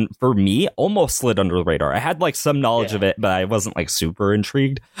this one, for me, almost slid under the radar. I had like some knowledge of it, but I wasn't like super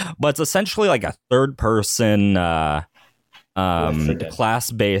intrigued. But it's essentially like a third-person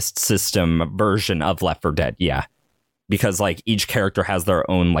class-based system version of Left 4 Dead. Yeah. Because like each character has their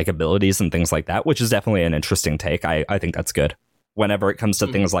own like abilities and things like that, which is definitely an interesting take. I think that's good. Whenever it comes to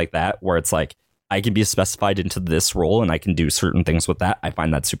things like that, where it's like, I can be specified into this role and I can do certain things with that. I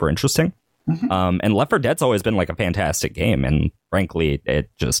find that super interesting. And Left 4 Dead's always been like a fantastic game. And frankly, it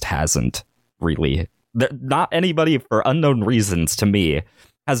just hasn't really, not anybody for unknown reasons to me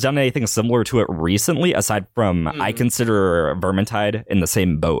has done anything similar to it recently, aside from I consider Vermintide in the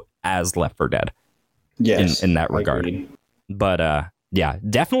same boat as Left 4 Dead. Yes, in that regard. agreed. But Yeah,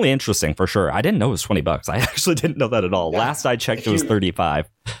 definitely interesting for sure. I didn't know it was $20. I actually didn't know that at all. Yeah. Last I checked, it was 35,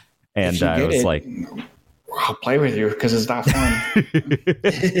 and I was like, I'll play with you because it's not fun.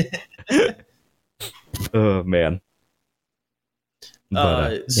 oh man.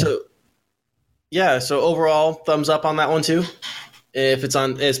 But, so overall, thumbs up on that one too. If it's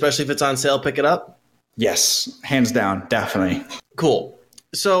on, especially if it's on sale, pick it up. Yes, hands down, definitely. Cool.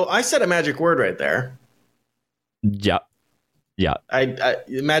 So I said a magic word right there. yeah. I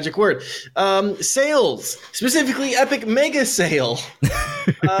magic word. Sales, specifically Epic Mega Sale. You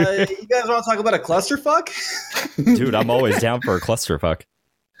guys want to talk about a clusterfuck? Dude, I'm always down for a clusterfuck.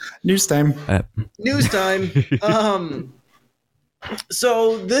 News time. News time.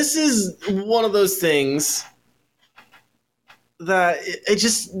 So this is one of those things that it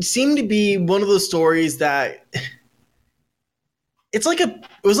just seemed to be one of those stories that it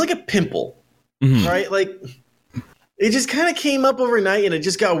was like a pimple, right? Like it just kind of came up overnight and it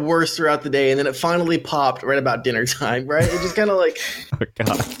just got worse throughout the day, and then it finally popped right about dinner time, right? It just kind of like, Oh,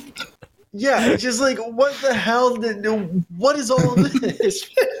 God. yeah, it's just like, what the hell? What is all of this?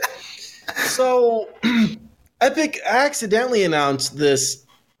 So Epic accidentally announced this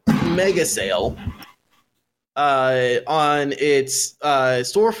mega sale on its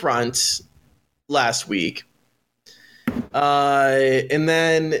storefront last week. And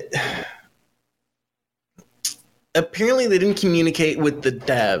then apparently they didn't communicate with the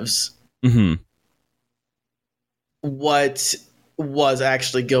devs what was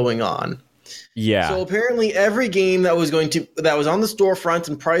actually going on. Yeah. So apparently every game that was on the storefront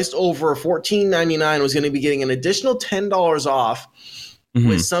and priced over $14.99 was going to be getting an additional $10 off,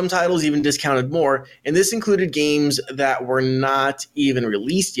 with some titles even discounted more. And this included games that were not even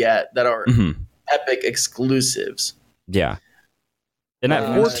released yet that are Epic exclusives. Yeah. And at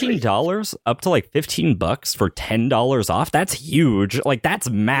 $14 up to like $15 for $10 off, that's huge. Like, that's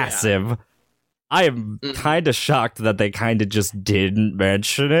massive. Yeah. I am kind of shocked that they kind of just didn't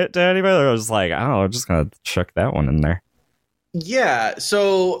mention it to anybody. I was like, oh, I'm just going to chuck that one in there. Yeah.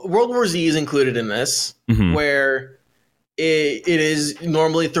 So World War Z is included in this, where it is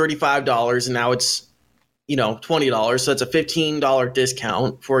normally $35 and now it's, $20. So it's a $15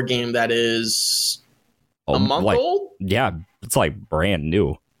 discount for a game that is a month old. Yeah. It's like brand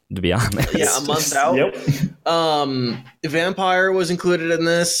new, to be honest. Yeah, a month out. Yep. Vampire was included in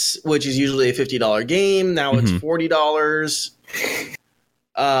this, which is usually a $50 game. Now it's $40.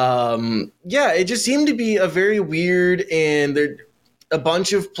 Yeah, it just seemed to be a very weird, and there a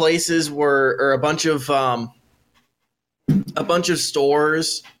bunch of places a bunch of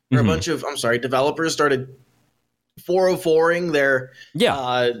stores or a bunch of developers started 404ing their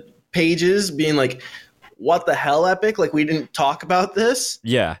pages, being like, what the hell, Epic? Like, we didn't talk about this.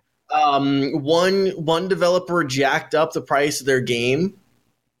 Yeah. One developer jacked up the price of their game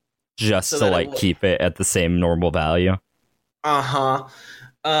just to keep it at the same normal value. So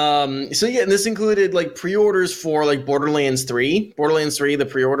yeah, and this included like pre-orders for like Borderlands 3. Borderlands 3, the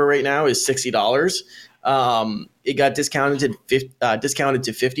pre-order right now is $60. It got discounted to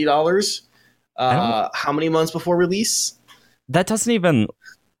 $50. How many months before release? That doesn't even.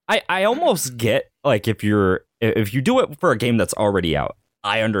 I almost get, like, if you do it for a game that's already out,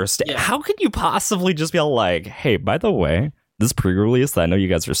 I understand. Yeah. How could you possibly just be like, hey, by the way, this pre-release that I know you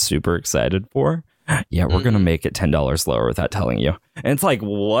guys are super excited for, yeah, we're going to make it $10 lower without telling you. And it's like,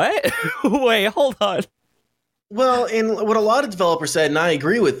 what? Wait, hold on. Well, and what a lot of developers said, and I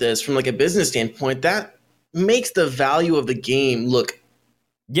agree with this from like a business standpoint, that makes the value of the game look.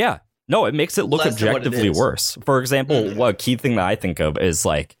 Yeah. No, it makes it look objectively worse. For example, what key thing that I think of is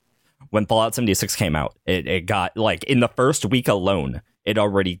like, when Fallout 76 came out, it got, like, in the first week alone, it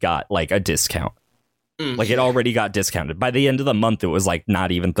already got, like, a discount. Like, it already got discounted. By the end of the month, it was, like,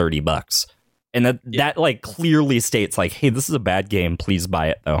 not even $30. And that like, clearly states, like, hey, this is a bad game. Please buy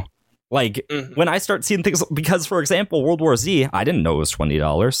it, though. Like, when I start seeing things, because, for example, World War Z, I didn't know it was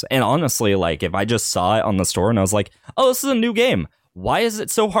 $20. And honestly, like, if I just saw it on the store and I was like, oh, this is a new game, why is it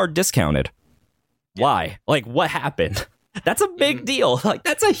so hard discounted? Why? Like, what happened? That's a big deal. Like,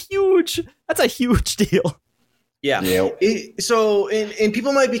 that's a huge deal. Yeah. So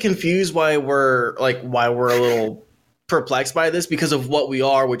people might be confused why we're a little perplexed by this because of what we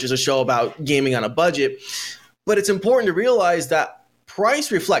are, which is a show about gaming on a budget. But it's important to realize that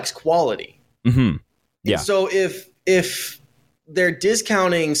price reflects quality. Yeah. And so if they're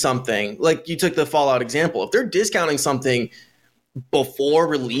discounting something, like you took the Fallout example, if they're discounting something before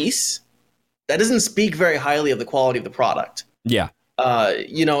release, that doesn't speak very highly of the quality of the product. Yeah. I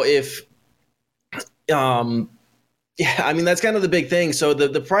mean, that's kind of the big thing. So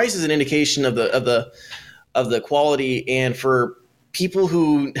the price is an indication of the quality, and for people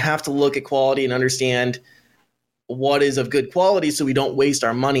who have to look at quality and understand what is of good quality so we don't waste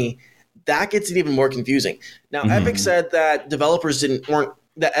our money, that gets it even more confusing. Now, Epic said that developers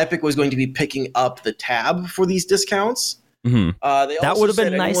that Epic was going to be picking up the tab for these discounts. That would have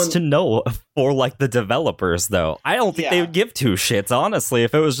been nice to know for like the developers, though. I don't think they would give two shits, honestly,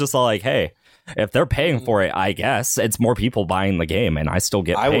 if it was just like, hey, if they're paying for it, I guess it's more people buying the game and I still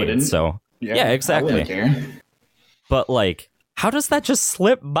get paid. Wouldn't. So yeah, exactly. I wouldn't care. But like, how does that just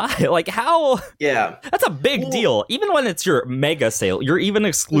slip by? Like, how? Yeah. That's a big deal. Even when it's your mega sale, you're even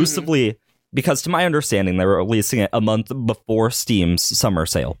exclusively, because to my understanding, they were releasing it a month before Steam's summer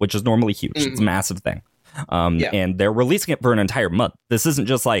sale, which is normally huge. It's a massive thing. And they're releasing it for an entire month. This isn't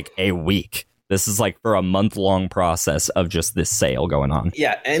just like a week. This is like for a month-long process of just this sale going on.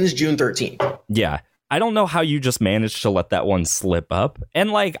 Yeah, ends June 13th. Yeah. I don't know how you just managed to let that one slip up.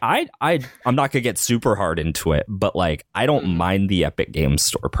 And like, I'm not gonna get super hard into it, but like, I don't mind the Epic Games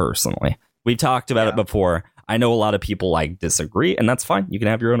Store personally. We've talked about it before. I know a lot of people like disagree, and that's fine. You can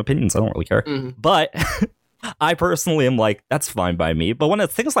have your own opinions. I don't really care. But I personally am like, that's fine by me. But when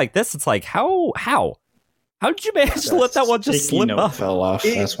it's things like this, it's like, how did you manage to let that one just slip up? Fell off.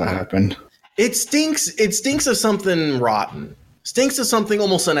 That's what happened. It stinks. It stinks of something rotten. Stinks of something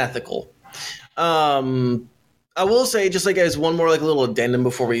almost unethical. I will say, just like as one more like little addendum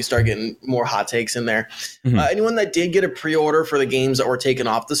before we start getting more hot takes in there. Anyone that did get a pre-order for the games that were taken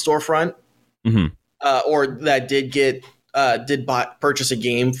off the storefront, or that did get purchase a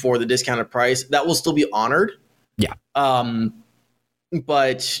game for the discounted price, that will still be honored. Yeah. But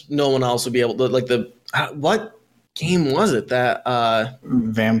no one else will be able to like what game was it that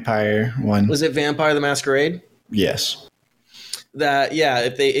Vampire one. Was it Vampire the Masquerade? Yes. That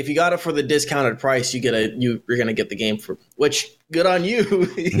if you got it for the discounted price, you're gonna get the game for, which good on you.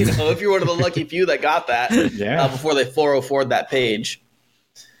 You know, if you're one of the lucky few that got that before they 404'd that page.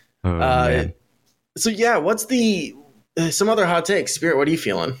 So yeah, what's the some other hot takes? Spirit, what are you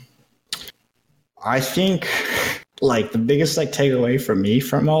feeling? I think like the biggest like takeaway for me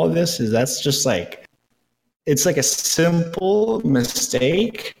from all of this is that's just like it's like a simple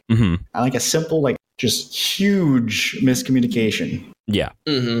mistake. I like a simple like just huge miscommunication. Yeah.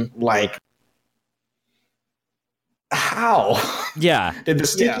 Like how? Yeah. Did the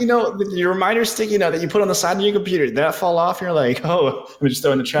sticky note, your reminder sticky note that you put on the side of your computer, did that fall off? And you're like, oh, let me just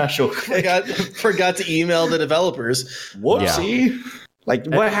throw in the trash real quick. Forgot to email the developers. Whoopsie. Yeah. Like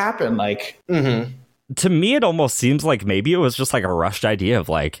what happened? Like to me, it almost seems like maybe it was just like a rushed idea of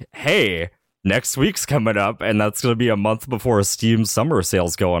like, hey, next week's coming up, and that's going to be a month before Steam summer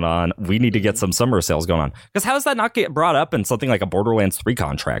sales going on. We need to get some summer sales going on. Because how does that not get brought up in something like a Borderlands 3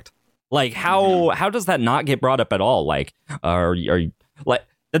 contract? Like, how does that not get brought up at all? Like, are you like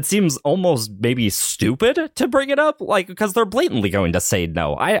that seems almost maybe stupid to bring it up? Like, because they're blatantly going to say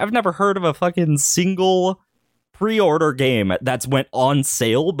no. I've never heard of a fucking single pre-order game that's went on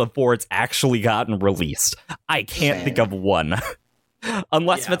sale before it's actually gotten released. I can't think of one.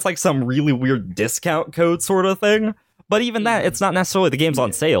 Unless if it's like some really weird discount code sort of thing. But even that, it's not necessarily the game's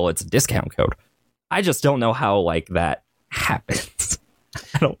on sale, it's a discount code. I just don't know how like that happens.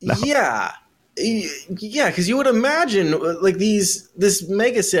 I don't know. Yeah, because you would imagine like this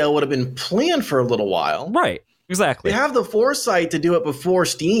mega sale would have been planned for a little while. Right, exactly. They have the foresight to do it before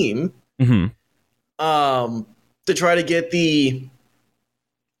Steam. To try to get the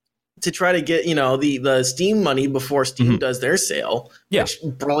Steam money before Steam does their sale. Yeah. Which,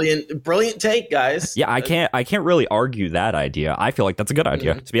 brilliant take, guys. Yeah, I can't really argue that idea. I feel like that's a good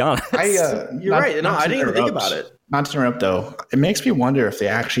idea, to be honest. You're right. No, I didn't even think about it. Not to interrupt though, it makes me wonder if they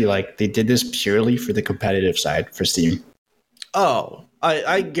actually they did this purely for the competitive side for Steam. Oh,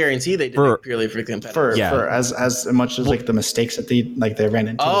 I guarantee they did it purely for the competitive. For as much as like the mistakes that they ran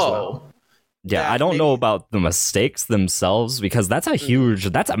into as well. Yeah, I don't know about the mistakes themselves because that's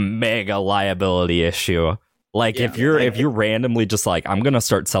a mega liability issue. Like if you're randomly just like, I'm going to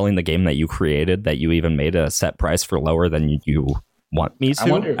start selling the game that you created, that you even made a set price for lower than you want me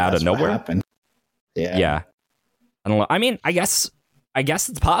to out of nowhere. Yeah. I don't know. I mean, I guess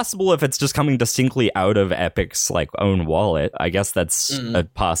it's possible if it's just coming distinctly out of Epic's like own wallet. I guess that's a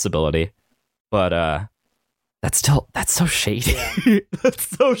possibility. But that's so shady. Yeah. That's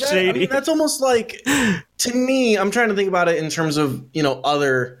so shady. I mean, that's almost like, to me, I'm trying to think about it in terms of,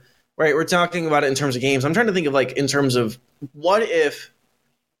 other, right? We're talking about it in terms of games. I'm trying to think of like in terms of what if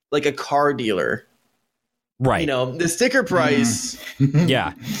like a car dealer, right? The sticker price.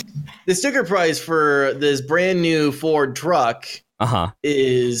 Yeah. The sticker price for this brand new Ford truck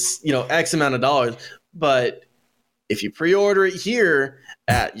is, X amount of dollars. But if you pre-order it here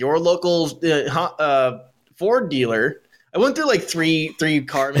at your local Ford dealer, I went through like three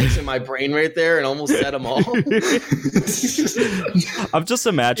car makes in my brain right there and almost said them all. I'm just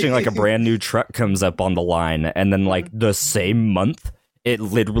imagining like a brand new truck comes up on the line, and then like the same month, it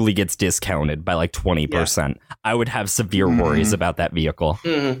literally gets discounted by like 20%. Yeah. I would have severe worries about that vehicle.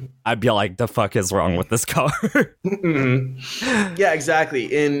 I'd be like, the fuck is wrong with this car? Yeah,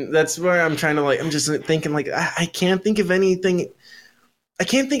 exactly. And that's where I'm trying to like, I'm just thinking like, I can't think of anything. I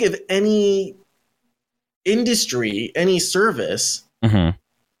can't think of any industry, any service that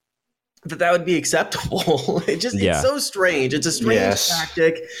would be acceptable. It's so strange. It's a strange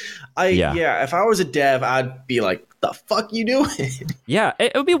tactic. If I was a dev, I'd be like, the fuck you doing? Yeah,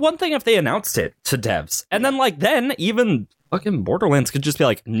 it would be one thing if they announced it to devs, and then even fucking Borderlands could just be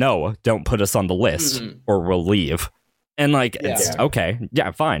like, no, don't put us on the list or we'll leave. And like, it's okay,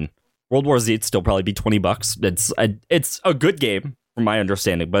 yeah, fine. World War Z would still probably be $20. It's a good game from my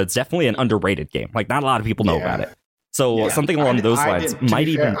understanding, but it's definitely an underrated game. Like, not a lot of people know about it. So something along those lines might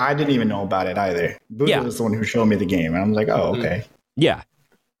even. I didn't even know about it either. Buddha was the one who showed me the game, and I was like, oh, okay. Yeah.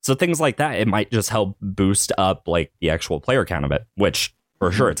 So things like that, it might just help boost up like the actual player count of it, which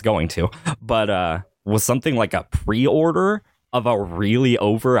for sure it's going to. But with something like a pre-order of a really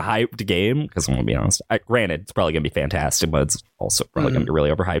overhyped game, because I'm gonna be honest, granted it's probably gonna be fantastic, but it's also probably gonna be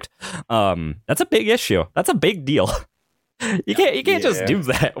really overhyped. That's a big issue. That's a big deal. You can't just do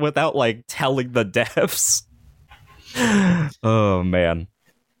that without like telling the devs. Oh man.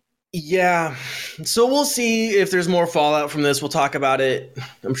 Yeah, so we'll see if there's more fallout from this. We'll talk about it,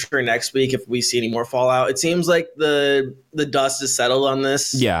 I'm sure, next week if we see any more fallout. It seems like the dust is settled on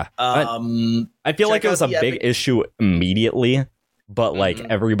this. Yeah, I feel like it was a big issue immediately, but like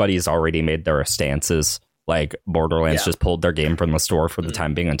everybody's already made their stances. Like Borderlands just pulled their game from the store for the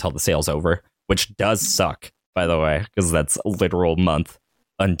time being until the sale's over, which does suck, by the way, because that's a literal month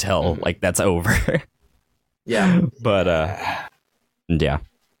until like that's over. Yeah, but yeah.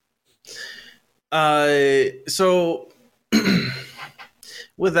 So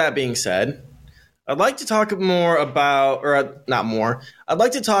with that being said, I'd like to talk more about, or not more, I'd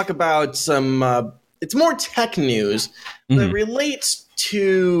like to talk about some, it's more tech news that relates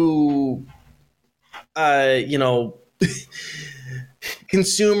to,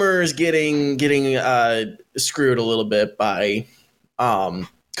 consumers getting screwed a little bit by,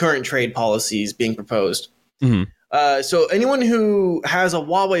 current trade policies being proposed. So anyone who has a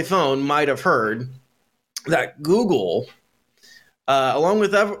Huawei phone might have heard that Google, along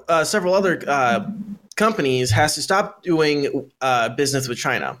with several other companies, has to stop doing business with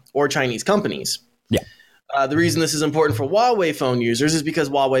China or Chinese companies. Yeah. The reason this is important for Huawei phone users is because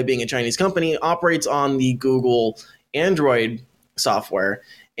Huawei, being a Chinese company, operates on the Google Android software.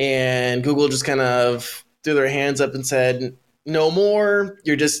 And Google just kind of threw their hands up and said, no more.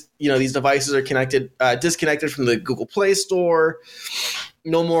 You're just, these devices are disconnected from the Google Play Store.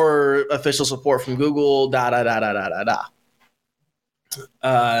 No more official support from Google.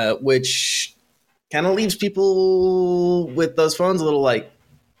 Which kind of leaves people with those phones a little like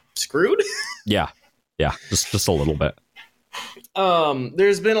screwed. Yeah, just a little bit.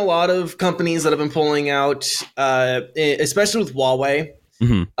 There's been a lot of companies that have been pulling out, especially with Huawei.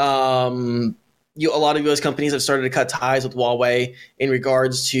 A lot of U.S. companies have started to cut ties with Huawei in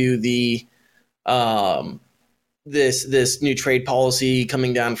regards to the this new trade policy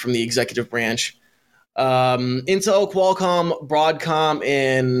coming down from the executive branch. Intel, Qualcomm, Broadcom,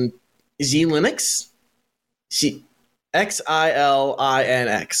 and Xilinx. Xilinx.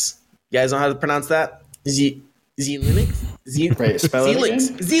 You guys know how to pronounce that? Xilinx. Wait, spell it again?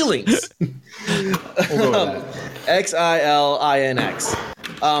 Xilinx. We'll go with that. Xilinx.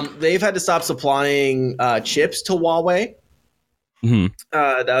 They've had to stop supplying chips to Huawei.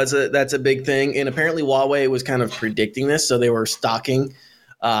 That's a big thing, and apparently Huawei was kind of predicting this, so they were stocking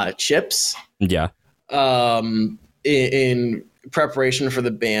chips. Yeah. In preparation for the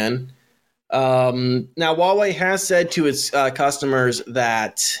ban. Now Huawei has said to its customers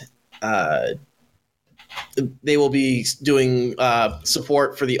that they will be doing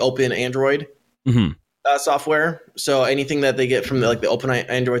support for the Open Android. Software. So anything that they get from the Open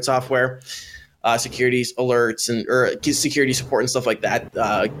Android software, security alerts or security support and stuff like that,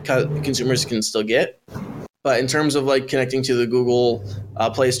 consumers can still get. But in terms of connecting to the Google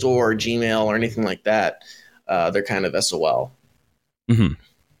Play Store or Gmail or anything like that, they're kind of SOL.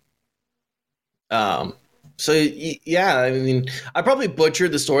 So yeah, I mean, I probably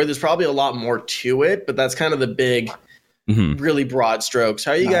butchered the story. There's probably a lot more to it, but that's kind of the big. Really broad strokes.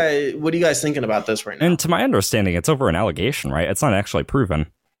 What are you guys thinking about this right now? And to my understanding, it's over an allegation, right? It's not actually proven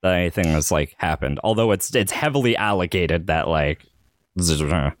that anything has happened. Although it's heavily allocated that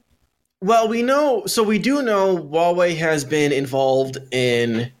Well, we do know Huawei has been involved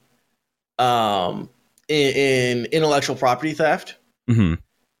in intellectual property theft. Mm-hmm.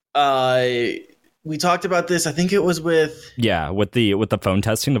 We talked about this. I think it was with with the phone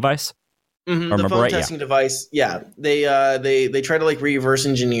testing device. the phone testing device. Yeah, they try to like reverse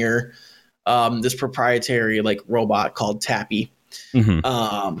engineer this proprietary like robot called Tappy.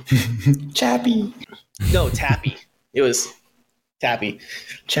 Chappy. No, Tappy. It was Tappy.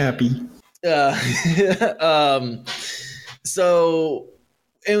 Chappy. So,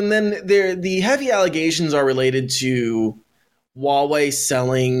 and then the heavy allegations are related to Huawei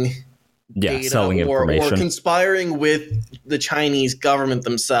selling data selling information or conspiring with the Chinese government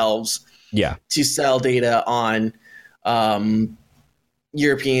themselves to sell data on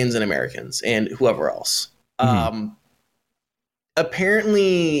Europeans and Americans and whoever else.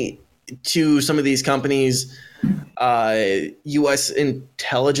 Apparently, to some of these companies, U.S.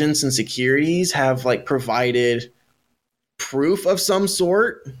 intelligence and securities have like provided proof of some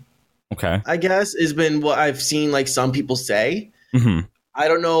sort. Okay, I guess has been what I've seen like some people say. I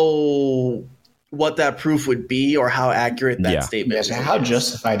don't know what that proof would be or how accurate that statement is. How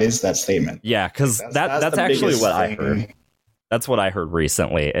justified is that statement? Yeah, because that's actually what I heard. That's what I heard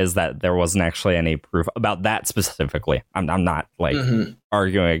recently, is that there wasn't actually any proof about that specifically. I'm not like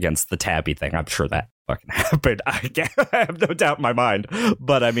arguing against the Tabby thing. I'm sure that fucking happened. I have no doubt in my mind.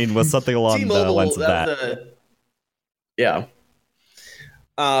 But I mean, with something along T-Mobile, the lines of that.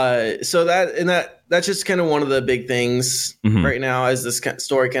 So that's just kind of one of the big things right now as this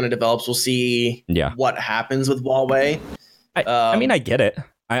story kind of develops. We'll see what happens with Huawei. I mean, I get it.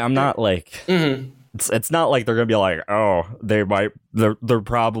 I'm not like... It's not like they're gonna be like, oh, they're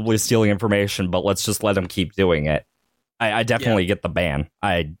probably stealing information, but let's just let them keep doing it. I definitely get the ban.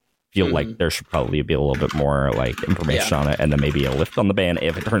 I feel like there should probably be a little bit more like information on it, and then maybe a lift on the ban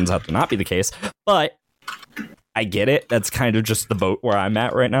if it turns out to not be the case. But I get it. That's kind of just the boat where I'm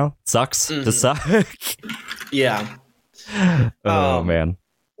at right now. Sucks to suck. Yeah. Oh man.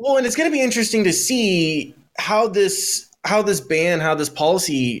 Well, and it's gonna be interesting to see how this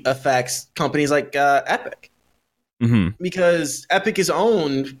policy affects companies like Epic. Because Epic is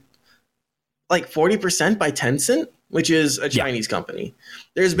owned like 40% by Tencent, which is a Chinese company.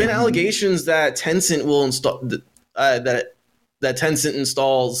 There's been allegations that Tencent will install that Tencent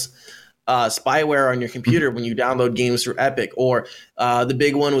installs spyware on your computer when you download games through Epic, or the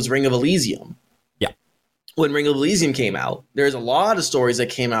big one was Ring of Elysium. When Ring of Elysium came out, there's a lot of stories that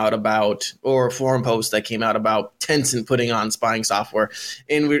came out about, or forum posts that came out about Tencent putting on spying software.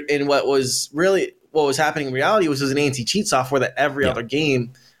 And what was happening in reality was an anti-cheat software that every other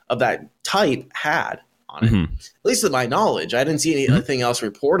game of that type had on it. At least to my knowledge. I didn't see anything else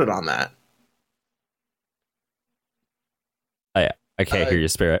reported on that. I can't hear you,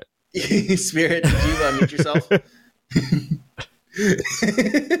 Spirit. Spirit, did you mute yourself?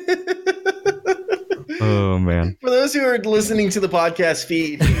 Oh man! For those who are listening to the podcast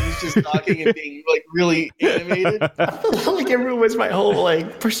feed, he's just talking and being like really animated. I feel like it ruins my whole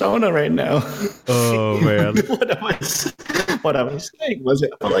like persona right now. Oh man! what I was saying was, I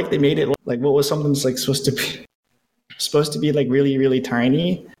felt like they made it like what was something like supposed to be like really really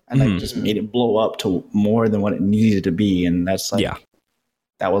tiny, and like just made it blow up to more than what it needed to be, and that's like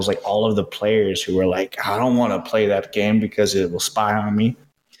that was like all of the players who were like, I don't want to play that game because it will spy on me.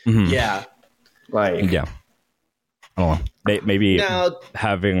 Yeah. Like, I don't know. Maybe now,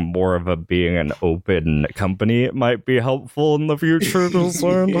 having more of being an open company might be helpful in the future.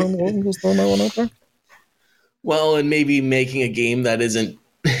 Well, and maybe making a game that isn't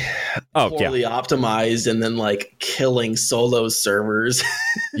poorly optimized and then like killing solo servers.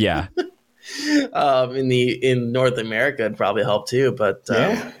 In North America would probably help too. But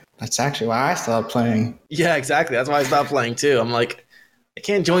that's actually why I stopped playing. Yeah, exactly. That's why I stopped playing too. I'm like, I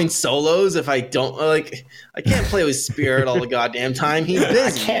can't join solos if I don't like. I can't play with Spirit all the goddamn time. He's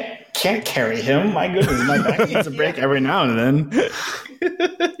busy. I can't carry him. My goodness, my back needs a break every now and then.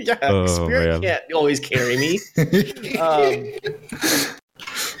 Spirit can't always carry me.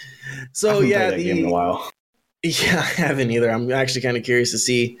 So that game in a while. Yeah, I haven't either. I'm actually kind of curious to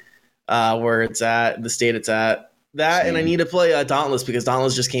see where it's at, the state it's at. That and I need to play Dauntless because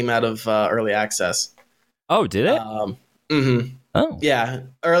Dauntless just came out of early access. Oh, did it? Oh, yeah.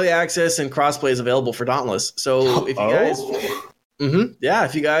 Early access and crossplay is available for Dauntless. So if you guys,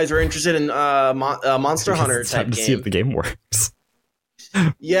 if you guys are interested in Monster Hunter type game, to see if the game works.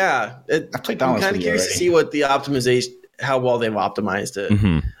 I played Dauntless. I'm kind of curious to see what the optimization, how well they've optimized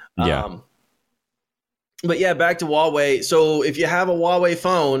it. But yeah, back to Huawei. So if you have a Huawei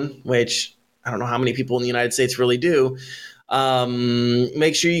phone, which I don't know how many people in the United States really do,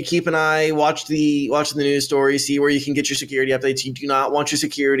 Make sure you keep an eye, watch the news stories, see where you can get your security updates. You do not want your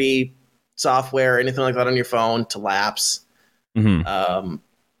security software or anything like that on your phone to lapse. Mm-hmm.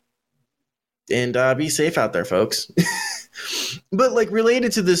 And be safe out there, folks. But like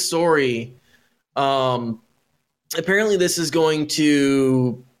related to this story, apparently this is going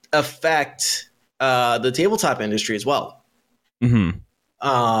to affect the tabletop industry as well.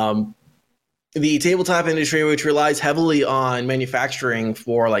 Mm-hmm. The tabletop industry, which relies heavily on manufacturing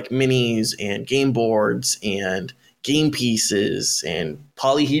for like minis and game boards and game pieces and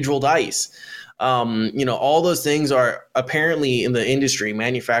polyhedral dice. All those things are apparently in the industry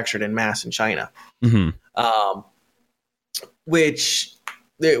manufactured en masse in China. Mm-hmm. Which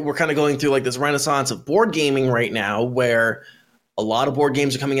we're kind of going through like this renaissance of board gaming right now, where a lot of board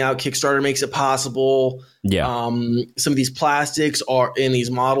games are coming out. Kickstarter makes it possible. Yeah. Some of these plastics are in these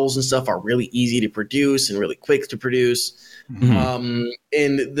models and stuff are really easy to produce and really quick to produce. Mm-hmm.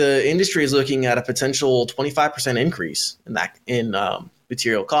 And the industry is looking at a potential 25% increase in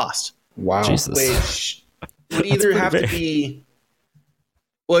material cost. Wow. Jesus. Which would either have to be,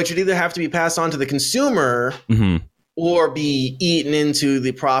 it should either have to be passed on to the consumer or be eaten into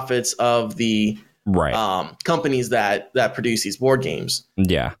the profits of the companies that produce these board games.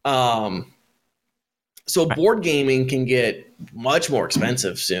 Yeah. So board gaming can get much more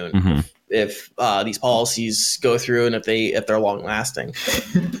expensive soon if these policies go through and if they're long lasting.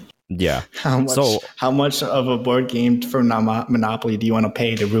 Yeah. How much of a board game for Monopoly do you want to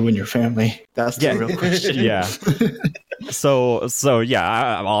pay to ruin your family? That's the real question. Yeah. So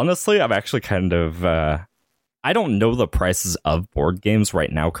yeah, honestly, I'm actually kind of I don't know the prices of board games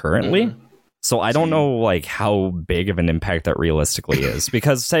right now currently. So I don't know like how big of an impact that realistically is,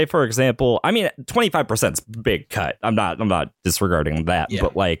 because say for example, I mean 25% is big cut. I'm not disregarding that,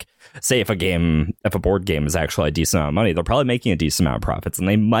 but like say if a board game is actually a decent amount of money, they're probably making a decent amount of profits, and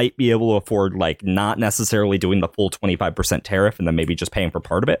they might be able to afford like not necessarily doing the full 25% tariff and then maybe just paying for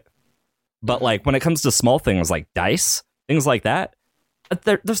part of it. But like when it comes to small things like dice, things like that,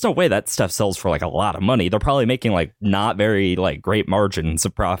 there's no way that stuff sells for like a lot of money. They're probably making like not very like great margins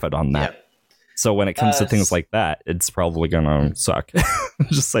of profit on that. Yeah. So when it comes to things like that, it's probably gonna suck.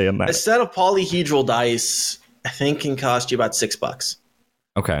 Just saying that. A set of polyhedral dice, I think, can cost you about $6.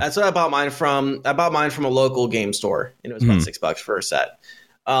 Okay, that's what I bought mine from. I bought mine from a local game store, and it was about $6 for a set.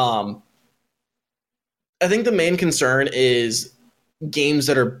 I think the main concern is games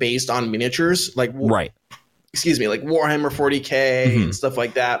that are based on miniatures, like like Warhammer 40K and stuff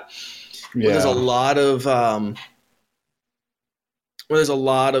like that. Yeah. There's a lot of there's a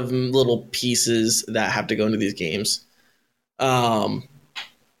lot of little pieces that have to go into these games. So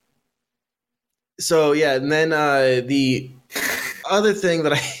yeah, and then the other thing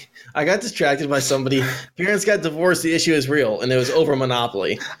that I got distracted by somebody. Parents got divorced. The issue is real, and it was over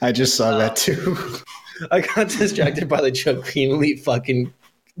Monopoly. I just saw that too. I got distracted by the joke. Greenleaf fucking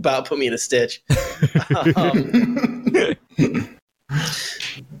about put me in a stitch.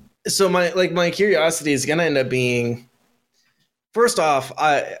 So my curiosity is gonna end up being. First off,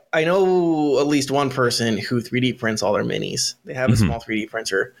 I know at least one person who 3D prints all their minis. They have a small 3D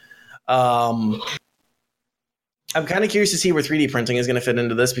printer. I'm kind of curious to see where 3D printing is going to fit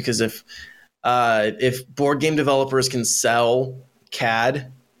into this, because if board game developers can sell CAD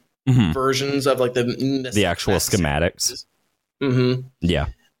versions of like the actual schematics, yeah,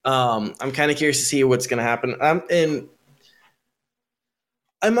 I'm kind of curious to see what's going to happen. And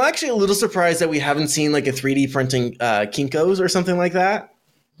I'm actually a little surprised that we haven't seen like a 3D printing Kinko's or something like that.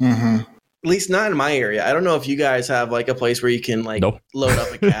 At least not in my area. I don't know if you guys have like a place where you can like load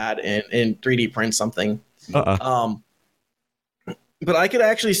up a CAD and 3D print something. But I could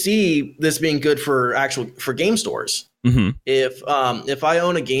actually see this being good for game stores. If I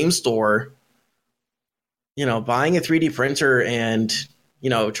own a game store, buying a 3D printer and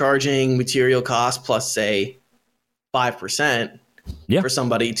charging material cost plus say 5%. For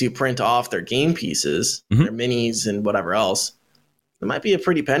somebody to print off their game pieces, their minis and whatever else, it might be a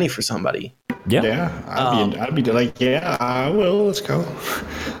pretty penny for somebody. I'd be like, I will. Let's go.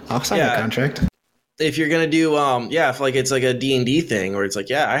 I'll sign a contract. If you're gonna do, if like it's like a D&D thing, where it's like,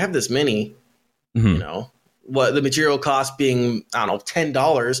 I have this mini, what the material cost being, I don't know,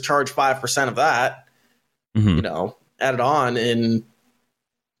 $10, charge 5% of that, add it on and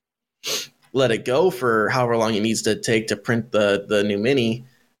let it go for however long it needs to take to print the new mini.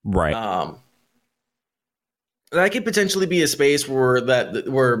 Right. That could potentially be a space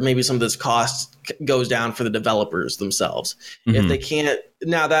where maybe some of this cost goes down for the developers themselves. If they can't,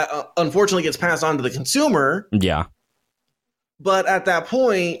 now that unfortunately gets passed on to the consumer. Yeah. But at that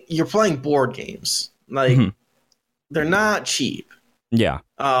point, you're playing board games. Like they're not cheap. Yeah.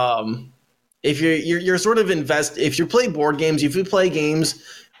 If you're sort of if you play board games, if you play games,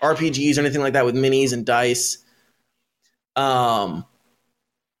 RPGs, or anything like that with minis and dice,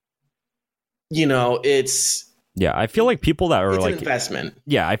 it's I feel like people that are it's like an investment.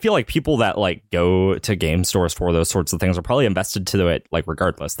 Yeah, I feel like people that like go to game stores for those sorts of things are probably invested to it like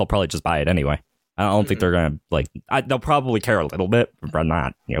regardless. They'll probably just buy it anyway. I don't think they're gonna they'll probably care a little bit, but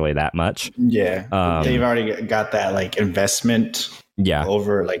not nearly that much. Yeah, they've already got that like investment. Yeah,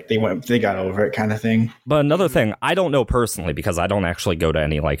 over like they got over it kind of thing. But another thing, I don't know personally because I don't actually go to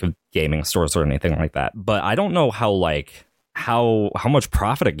any like gaming stores or anything like that. But I don't know how much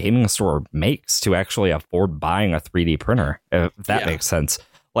profit a gaming store makes to actually afford buying a 3D printer, if that makes sense.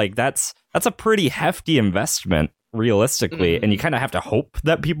 Like that's a pretty hefty investment realistically, and you kind of have to hope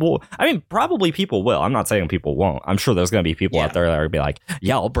that probably people will. I'm not saying people won't. I'm sure there's going to be people out there that are be like,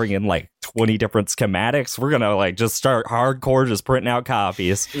 yeah, I'll bring in like 20 different schematics. We're going to like just start hardcore just printing out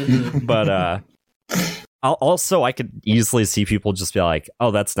copies. But I could easily see people just be like,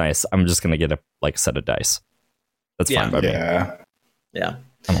 oh, that's nice. I'm just going to get a set of dice. That's fine by me. Yeah.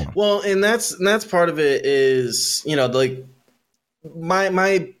 Well, and that's part of it is, like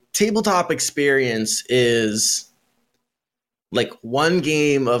my tabletop experience is like one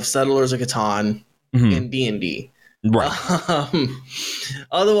game of Settlers of Catan and D&D. Right.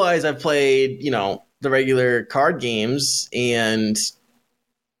 Otherwise, I've played, the regular card games, and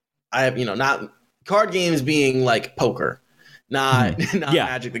I have, not card games being like poker, not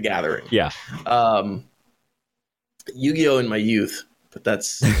Magic the Gathering. Yeah. Yu-Gi-Oh in my youth, but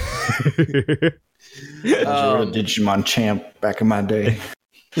that's I was a Digimon champ back in my day.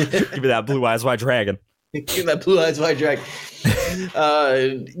 Give me that blue eyes white dragon. Give that blue eyes white dragon.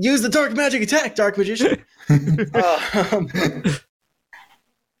 Use the dark magic attack, dark magician.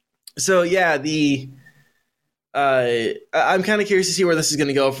 So yeah, I'm kind of curious to see where this is going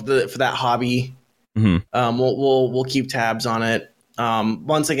to go for that hobby. We'll keep tabs on it.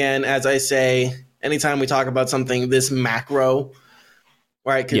 Once again, as I say, anytime we talk about something this macro,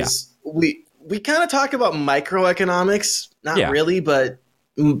 right? Because we kind of talk about microeconomics, not really, but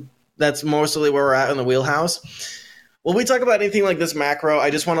that's mostly where we're at in the wheelhouse. When we talk about anything like this macro, I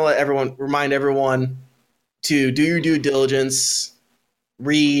just want to remind everyone to do your due diligence,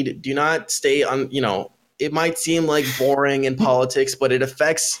 read, do not stay on, it might seem like boring in politics, but it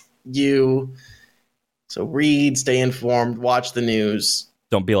affects you. So read, stay informed, watch the news.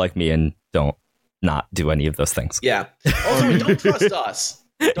 Don't be like me and don't not do any of those things. Yeah. Also, don't trust us.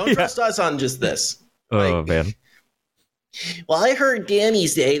 Don't trust us on just this. Oh, man. Well, I heard Danny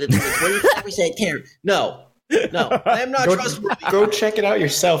say that there's a 25% tariff. No, I am not trustworthy. Go check it out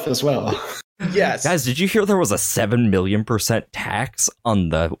yourself as well. Yes. Guys, did you hear there was a 7 million% tax on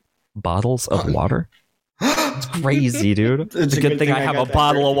the bottles of water? It's crazy, dude. It's a good thing I have a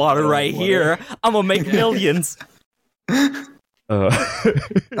bottle of water right here. I'm going to make millions. Ren,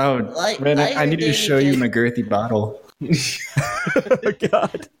 I need to show you my girthy bottle. Oh,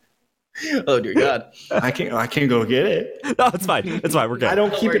 God. Oh dear God! I can't go get it. No, it's fine. It's fine. We're good. I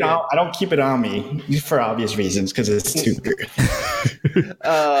don't keep it on me for obvious reasons because it's too good. Yeah.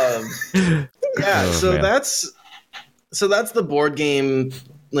 Oh, so man. that's the board game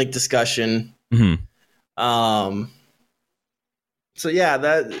like discussion. So yeah,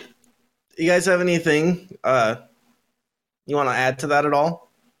 that you guys have anything you want to add to that at all?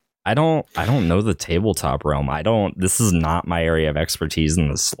 I don't know the tabletop realm. This is not my area of expertise in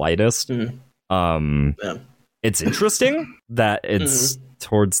the slightest. It's interesting that it's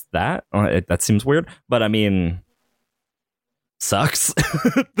towards that. That seems weird, but I mean, sucks.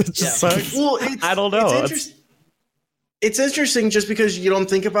 It just sucks. Well, I don't know. It's interesting just because you don't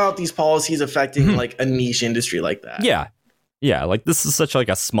think about these policies affecting like a niche industry like that. Yeah, like this is such like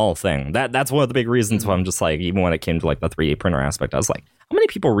a small thing. That's one of the big reasons why I'm just like, even when it came to like the 3D printer aspect, I was like, how many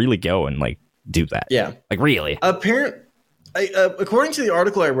people really go and like do that? Yeah, like really. According to the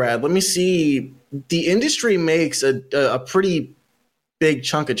article I read, let me see. The industry makes a pretty big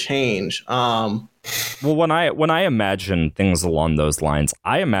chunk of change. Well, when I imagine things along those lines,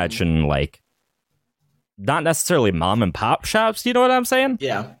 I imagine like not necessarily mom and pop shops. You know what I'm saying?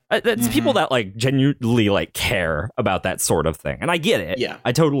 Yeah. It's people that like genuinely like care about that sort of thing. And I get it. Yeah.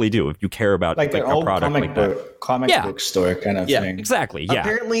 I totally do. If you care about like an a old product comic book store kind of thing. Exactly. Yeah.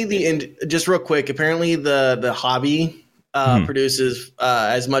 Apparently just real quick, the hobby produces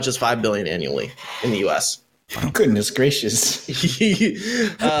as much as $5 billion annually in the US. Goodness gracious.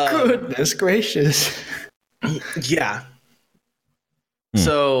 Goodness gracious. Yeah.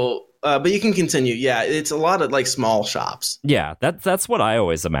 So but you can continue. Yeah, it's a lot of like small shops. Yeah, that's what I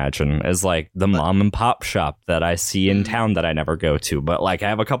always imagine is like the mom and pop shop that I see in town that I never go to. But like I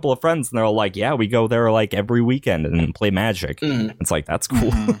have a couple of friends and they're all like, yeah, we go there like every weekend and play Magic. It's like, that's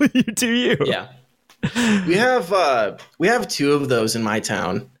cool. You do you. Yeah. We have two of those in my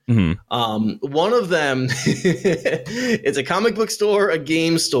town. One of them it's a comic book store, a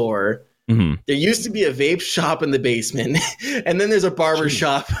game store. There used to be a vape shop in the basement, and then there's a barber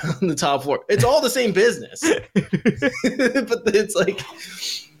shop on the top floor. It's all the same business. But it's like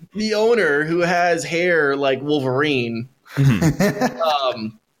the owner who has hair like Wolverine.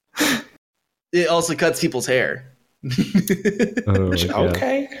 It also cuts people's hair.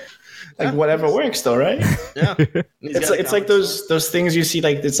 Okay. Like whatever works though, right? Yeah. It's like those things you see,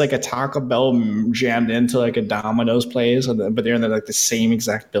 like it's like a Taco Bell jammed into like a Domino's place, but they're in like the same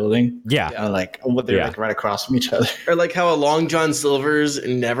exact building. Yeah. Like they're like right across from each other. Or like how a Long John Silver's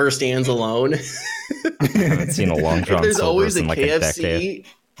never stands alone. I haven't seen a Long John There's always Silver's in like a decade.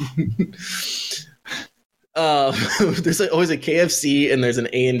 There's always a KFC and there's an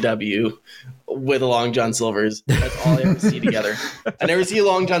A&W with a Long John Silver's. That's all I ever see together. I never see a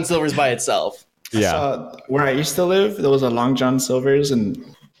Long John Silver's by itself. Yeah. Where I used to live, there was a Long John Silver's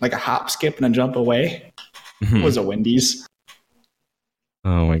and like a hop, skip, and a jump away was a Wendy's.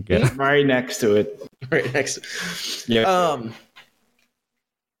 Oh my god. Right next to it. Right next. Yeah.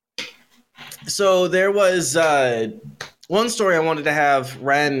 So there was one story I wanted to have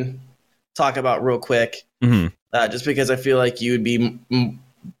Ren talk about real quick, just because I feel like you would be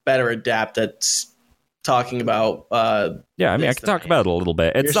better adept at talking about. Yeah, I mean, I can talk about it a little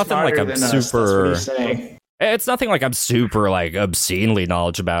bit. It's nothing like I'm super. It's nothing like I'm super like obscenely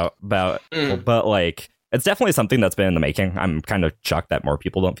knowledgeable about, but like it's definitely something that's been in the making. I'm kind of shocked that more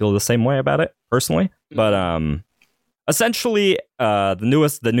people don't feel the same way about it personally, but essentially, the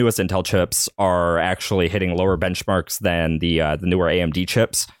newest Intel chips are actually hitting lower benchmarks than the newer AMD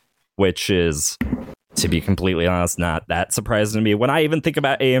chips, which is, to be completely honest, not that surprising to me. When I even think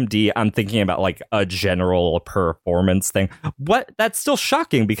about AMD, I'm thinking about like a general performance thing. That's still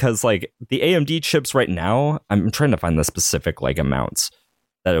shocking because like the AMD chips right now, I'm trying to find the specific like amounts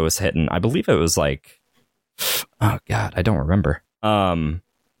that it was hitting. I believe it was like, oh god, I don't remember. Hold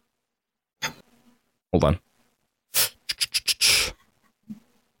on.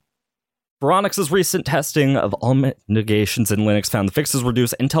 Veronix's recent testing of all mitigations in Linux found the fixes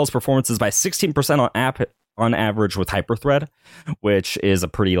reduce Intel's performances by 16% on average with Hyper-Thread, which is a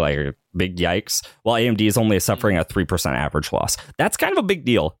pretty like big yikes, while AMD is only suffering a 3% average loss. That's kind of a big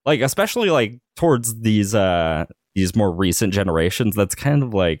deal, like especially like towards these more recent generations. That's kind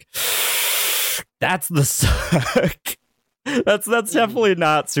of like, that's the suck. That's definitely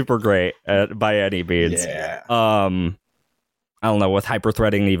not super great by any means. Yeah. I don't know, with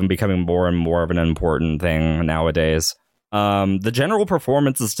hyper-threading even becoming more and more of an important thing nowadays. The general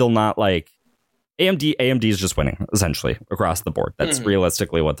performance is still not like AMD is just winning essentially across the board. That's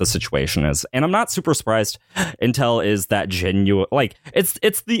realistically what the situation is. And I'm not super surprised. Intel is that genuine, like it's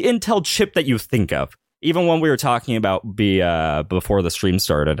the Intel chip that you think of. Even when we were talking about before the stream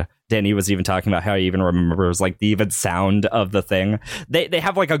started, Danny was even talking about how he even remembers like the even sound of the thing. They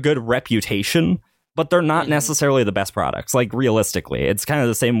have like a good reputation, but they're not necessarily the best products. Like realistically, it's kind of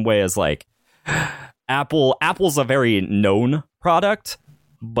the same way as like Apple's a very known product,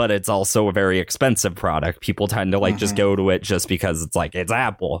 but it's also a very expensive product. People tend to like just go to it just because it's like it's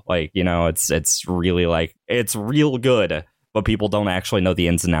Apple. Like, you know, it's really like it's real good, but people don't actually know the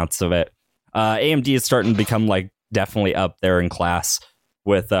ins and outs of it. AMD is starting to become like definitely up there in class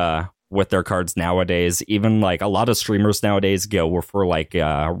with their cards nowadays. Even like a lot of streamers nowadays go for like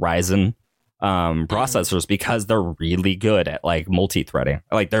Ryzen processors because they're really good at like multi-threading.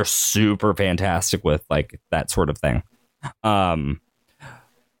 Like they're super fantastic with like that sort of thing.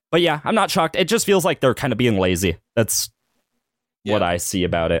 But yeah, I'm not shocked. It just feels like they're kind of being lazy. That's what I see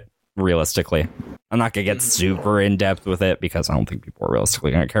about it realistically. I'm not gonna get super in depth with it because I don't think people are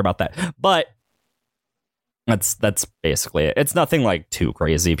realistically gonna care about that. But that's basically it. It's nothing like too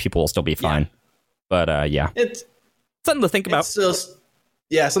crazy. People will still be fine. But yeah, it's something to think about. It's just,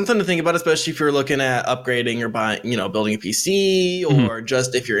 something to think about, especially if you're looking at upgrading or buying, building a PC, or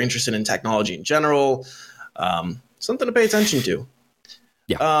just if you're interested in technology in general. Something to pay attention to.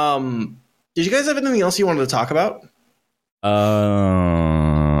 Yeah. Did you guys have anything else you wanted to talk about?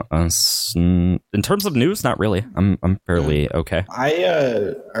 In terms of news, not really. I'm fairly okay.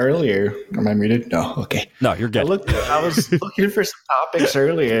 I earlier, am I muted? No, okay. No, you're good. I was looking for some topics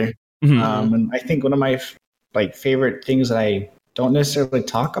earlier, and I think one of my like favorite things that I don't necessarily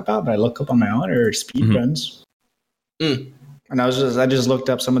talk about, but I look up on my own, are speed runs. And I just looked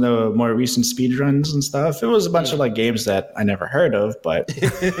up some of the more recent speed runs and stuff. It was a bunch of like games that I never heard of, but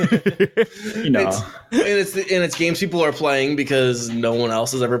you know, it's games people are playing because no one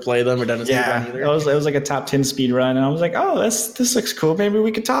else has ever played them or done a speed run either. It was like a top 10 speed run, and I was like, oh, this looks cool. Maybe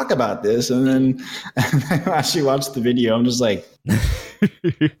we could talk about this. And then I actually watched the video. I'm just like,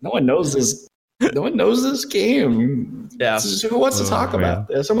 no one knows this. No one knows this game. Yeah. Who wants to talk about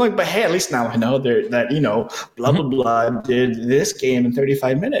this? I'm like, but hey, at least now I know that, you know, blah, blah, blah did this game in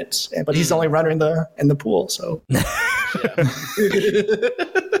 35 minutes. But he's the only runner in the pool, so. The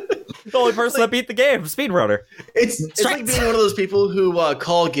only person that beat the game, speedrunner. It's like being one of those people who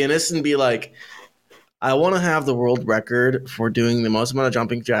call Guinness and be like, I want to have the world record for doing the most amount of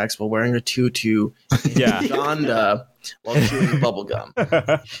jumping jacks while wearing a tutu in Uganda while chewing bubble gum.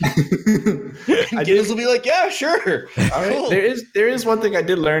 Guinness will be like, yeah, sure. All right. Cool. There is one thing I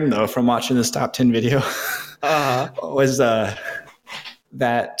did learn though from watching this top 10 video. Was that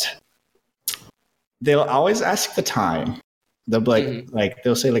they'll always ask the time. They'll be like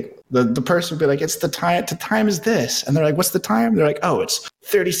they'll say like the person will be like, it's the time is this, and they're like, what's the time? They're like, oh, it's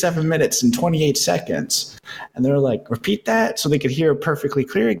 37 minutes and 28 seconds, and they're like, repeat that, so they could hear perfectly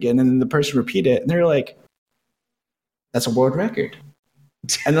clear again, and then the person repeat it, and they're like, that's a world record.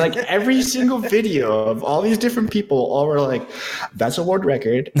 And like every single video of all these different people all were like, that's a world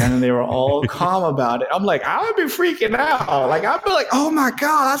record, and then they were all calm about it. I'm like, I would be freaking out. Like I'd be like, oh my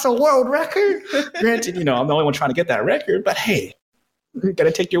god, that's a world record. Granted, you know, I'm the only one trying to get that record, but hey, you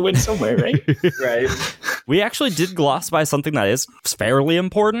gotta take your win somewhere, right? Right. We actually did gloss by something that is fairly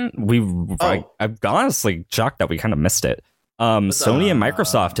important. I'm honestly shocked that we kind of missed it. Sony and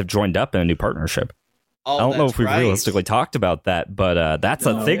Microsoft have joined up in a new partnership. Oh, I don't know if we realistically talked about that, but that's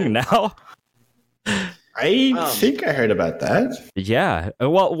a thing now. I think I heard about that. Yeah.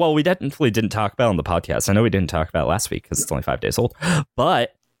 Well, we definitely didn't talk about it on the podcast. I know we didn't talk about it last week because it's only 5 days old,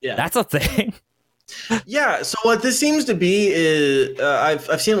 but that's a thing. Yeah. So what this seems to be is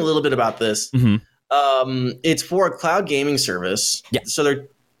I've seen a little bit about this. It's for a cloud gaming service. Yeah. So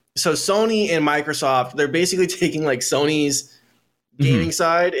Sony and Microsoft, they're basically taking like Sony's gaming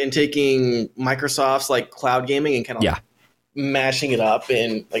side and taking Microsoft's like cloud gaming and kind of like mashing it up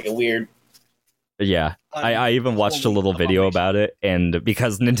in like a weird. Yeah, I even watched a little video about it, and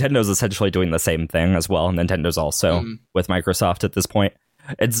because Nintendo's essentially doing the same thing as well, Nintendo's also with Microsoft at this point.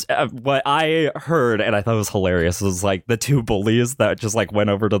 It's what I heard, and I thought it was hilarious. Was like the two bullies that just like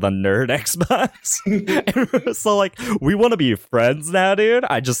went over to the nerd Xbox. And so like, we want to be friends now, dude.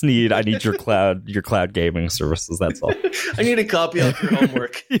 I need your cloud gaming services. That's all. I need a copy of your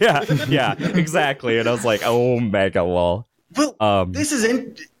homework. yeah, exactly. And I was like, oh, mega lol. Well, this is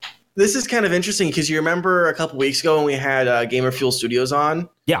kind of interesting because you remember a couple weeks ago when we had Gamer Fuel Studios on.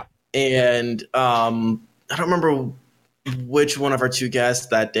 Yeah, and I don't remember which one of our two guests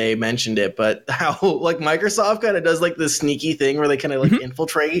that day mentioned it, but how like Microsoft kind of does like this sneaky thing where they kind of like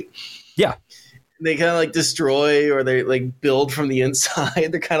infiltrate. Yeah. They kind of like destroy or they like build from the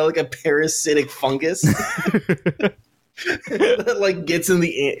inside. They're kind of like a parasitic fungus that like gets in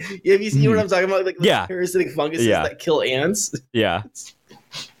the ant. Have you seen what I'm talking about? Like parasitic funguses that kill ants. Yeah.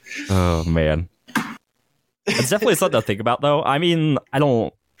 Oh man. It's definitely something to think about though. I mean,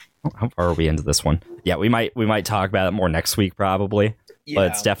 how far are we into this one? Yeah, we might talk about it more next week probably. Yeah.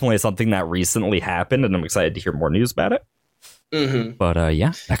 But it's definitely something that recently happened, and I'm excited to hear more news about it. But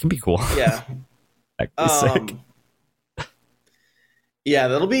yeah, that can be cool. Yeah, that could be sick. Yeah,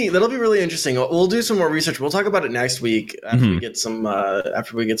 that'll be really interesting. We'll do some more research. We'll talk about it next week after we get some. I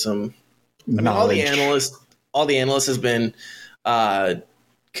mean, all the analysts has been, done,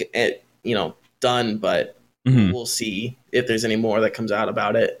 but we'll see if there's any more that comes out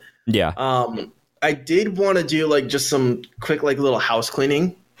about it. Yeah. I did want to do like just some quick like little house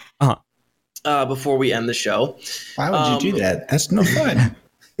cleaning before we end the show. Why would you do that? That's no fun.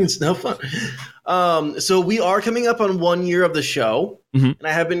 It's no fun. So we are coming up on 1 year of the show, and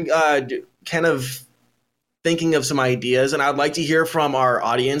I have been kind of thinking of some ideas, and I'd like to hear from our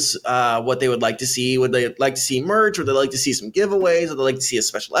audience what they would like to see. Would they like to see merch? Would they like to see some giveaways? Would they like to see a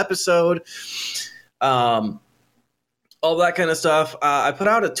special episode? All that kind of stuff. I put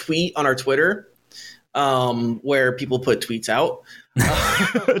out a tweet on our Twitter where people put tweets out.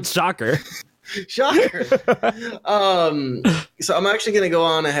 Shocker. Shocker. So I'm actually going to go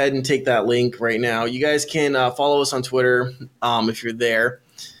on ahead and take that link right now. You guys can follow us on Twitter if you're there.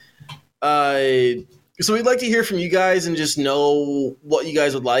 So we'd like to hear from you guys and just know what you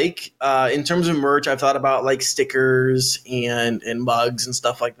guys would like. In terms of merch, I've thought about like stickers and mugs and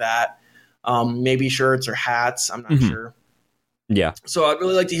stuff like that. Maybe shirts or hats. I'm not sure. Yeah. So I'd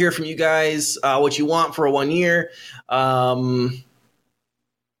really like to hear from you guys what you want for a 1 year. That's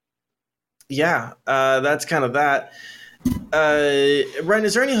kind of that. Ren,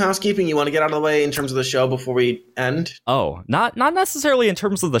 is there any housekeeping you want to get out of the way in terms of the show before we end? Oh, not necessarily in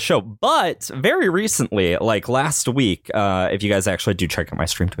terms of the show, but very recently, like last week, if you guys actually do check out my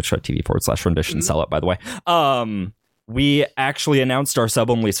stream, twitch.tv/rendition sell it, by the way, we actually announced our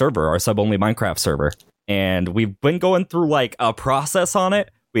sub-only server, our sub-only Minecraft server. And we've been going through like a process on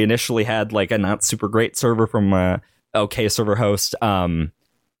it. We initially had like a not super great server from OK server host. And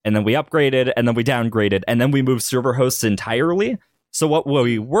then we upgraded and then we downgraded and then we moved server hosts entirely. So what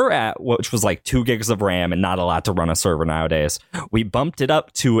we were at, which was like 2 gigs of RAM and not a lot to run a server nowadays, we bumped it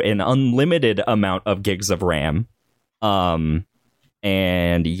up to an unlimited amount of gigs of RAM. And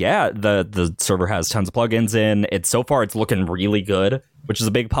yeah, the server has tons of plugins in. It's looking really good, which is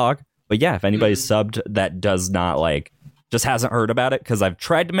a big pog. But yeah, if anybody's subbed that does not like, just hasn't heard about it, because I've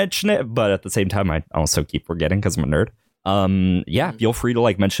tried to mention it, but at the same time, I also keep forgetting because I'm a nerd. Yeah, feel free to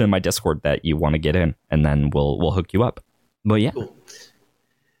like mention in my Discord that you want to get in, and then we'll hook you up. But yeah. Cool.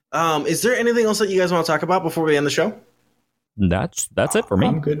 Is there anything else that you guys want to talk about before we end the show? That's it for me.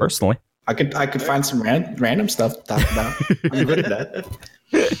 I'm good. Personally. I could find some random stuff to talk about. I'm good at that.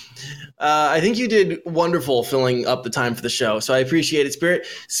 I think you did wonderful filling up the time for the show, so I appreciate it.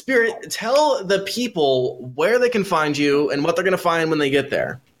 Spirit, tell the people where they can find you and what they're going to find when they get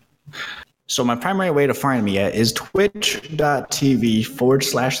there. So my primary way to find me is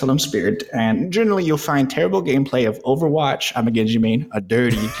twitch.tv/SalemSpirit. And generally you'll find terrible gameplay of Overwatch. I'm a Genji main, a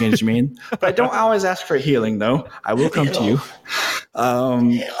dirty Genji main. But I don't always ask for healing, though. I will come to you.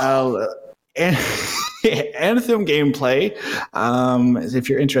 Anthem gameplay, if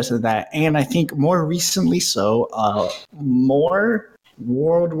you're interested in that. And I think more recently more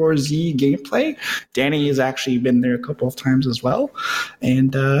World War Z gameplay. Danny has actually been there a couple of times as well.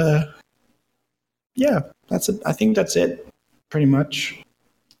 And yeah, that's it. I think that's it, pretty much.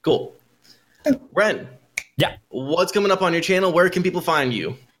 Cool. Ren. Yeah. What's coming up on your channel? Where can people find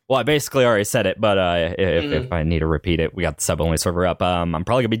you? Well, I basically already said it, but if I need to repeat it, we got the sub-only server up. I'm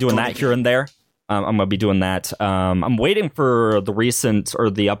probably going to be doing that here and there. I'm going to be doing that. I'm waiting for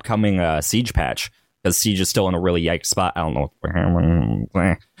the upcoming Siege patch, because Siege is still in a really yikes spot. I don't know.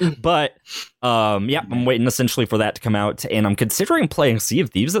 But, yeah, I'm waiting essentially for that to come out, and I'm considering playing Sea of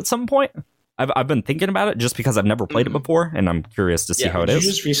Thieves at some point. I've been thinking about it just because I've never played it before, and I'm curious to see how it is. Did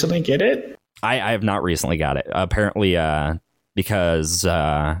you just recently get it? I have not recently got it. Apparently, because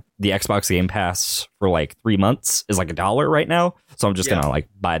the Xbox Game Pass for like 3 months is like $1 right now. So I'm just going to like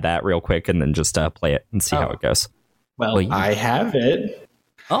buy that real quick and then just play it and see how it goes. Well, I have it.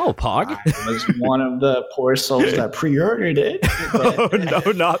 Oh, Pog. I was one of the poor souls that pre-ordered it. Oh,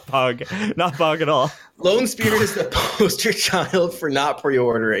 no, not Pog. Not Pog at all. Lone Spirit is the poster child for not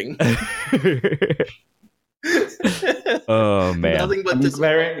pre-ordering. Oh, man. Nothing but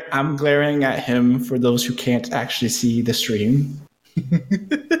I'm glaring at him for those who can't actually see the stream.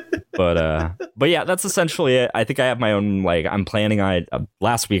 But yeah, that's essentially it. I think I have my own, like,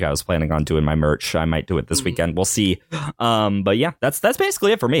 last week I was planning on doing my merch. I might do it this weekend. We'll see. But yeah, that's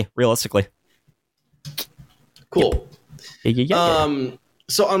basically it for me, realistically. Cool. Yeah.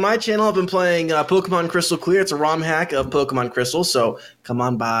 So on my channel, I've been playing Pokemon Crystal Clear. It's a ROM hack of Pokemon Crystal, so come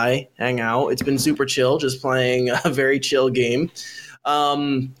on by, hang out. It's been super chill, just playing a very chill game. I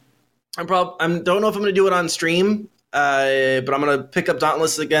don't know if I'm going to do it on stream, but I'm going to pick up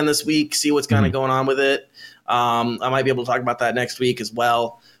Dauntless again this week, see what's kind of going on with it. I might be able to talk about that next week as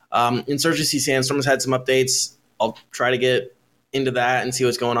well. Insurgency Sandstorm has had some updates. I'll try to get into that and see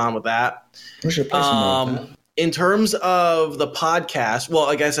what's going on with that. We should play some more of that. In terms of the podcast, well,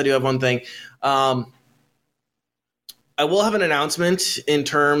 I guess I do have one thing. I will have an announcement in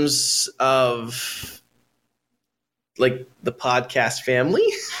terms of like the podcast family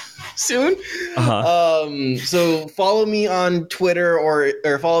soon. So follow me on Twitter or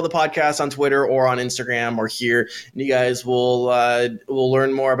follow the podcast on Twitter or on Instagram or here, and you guys will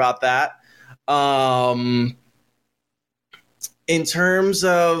learn more about that. In terms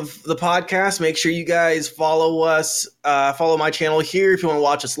of the podcast, make sure you guys follow us, follow my channel here if you want to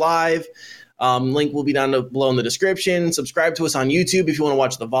watch us live. Link will be down below in the description. Subscribe to us on YouTube if you want to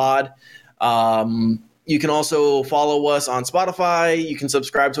watch the VOD. You can also follow us on Spotify. You can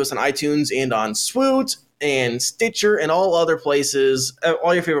subscribe to us on iTunes and on Swoot and Stitcher and all other places,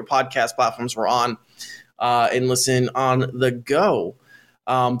 all your favorite podcast platforms we're on, and listen on the go.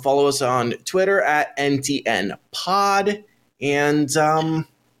 Follow us on Twitter at NTNPod. And,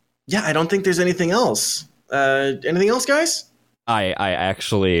 yeah, I don't think there's anything else. Anything else, guys?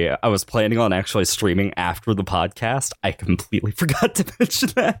 I was planning on actually streaming after the podcast. I completely forgot to mention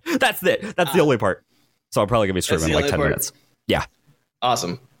that. That's it. That's the only part. So I'm probably gonna be streaming in like 10 minutes. Yeah.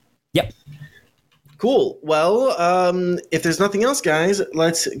 Awesome. Yep. Cool. Well, if there's nothing else, guys,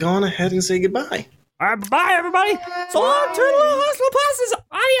 let's go on ahead and say goodbye. All right, bye, everybody. So long, turtle hostile passes.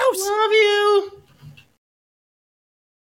 Adios. Love you.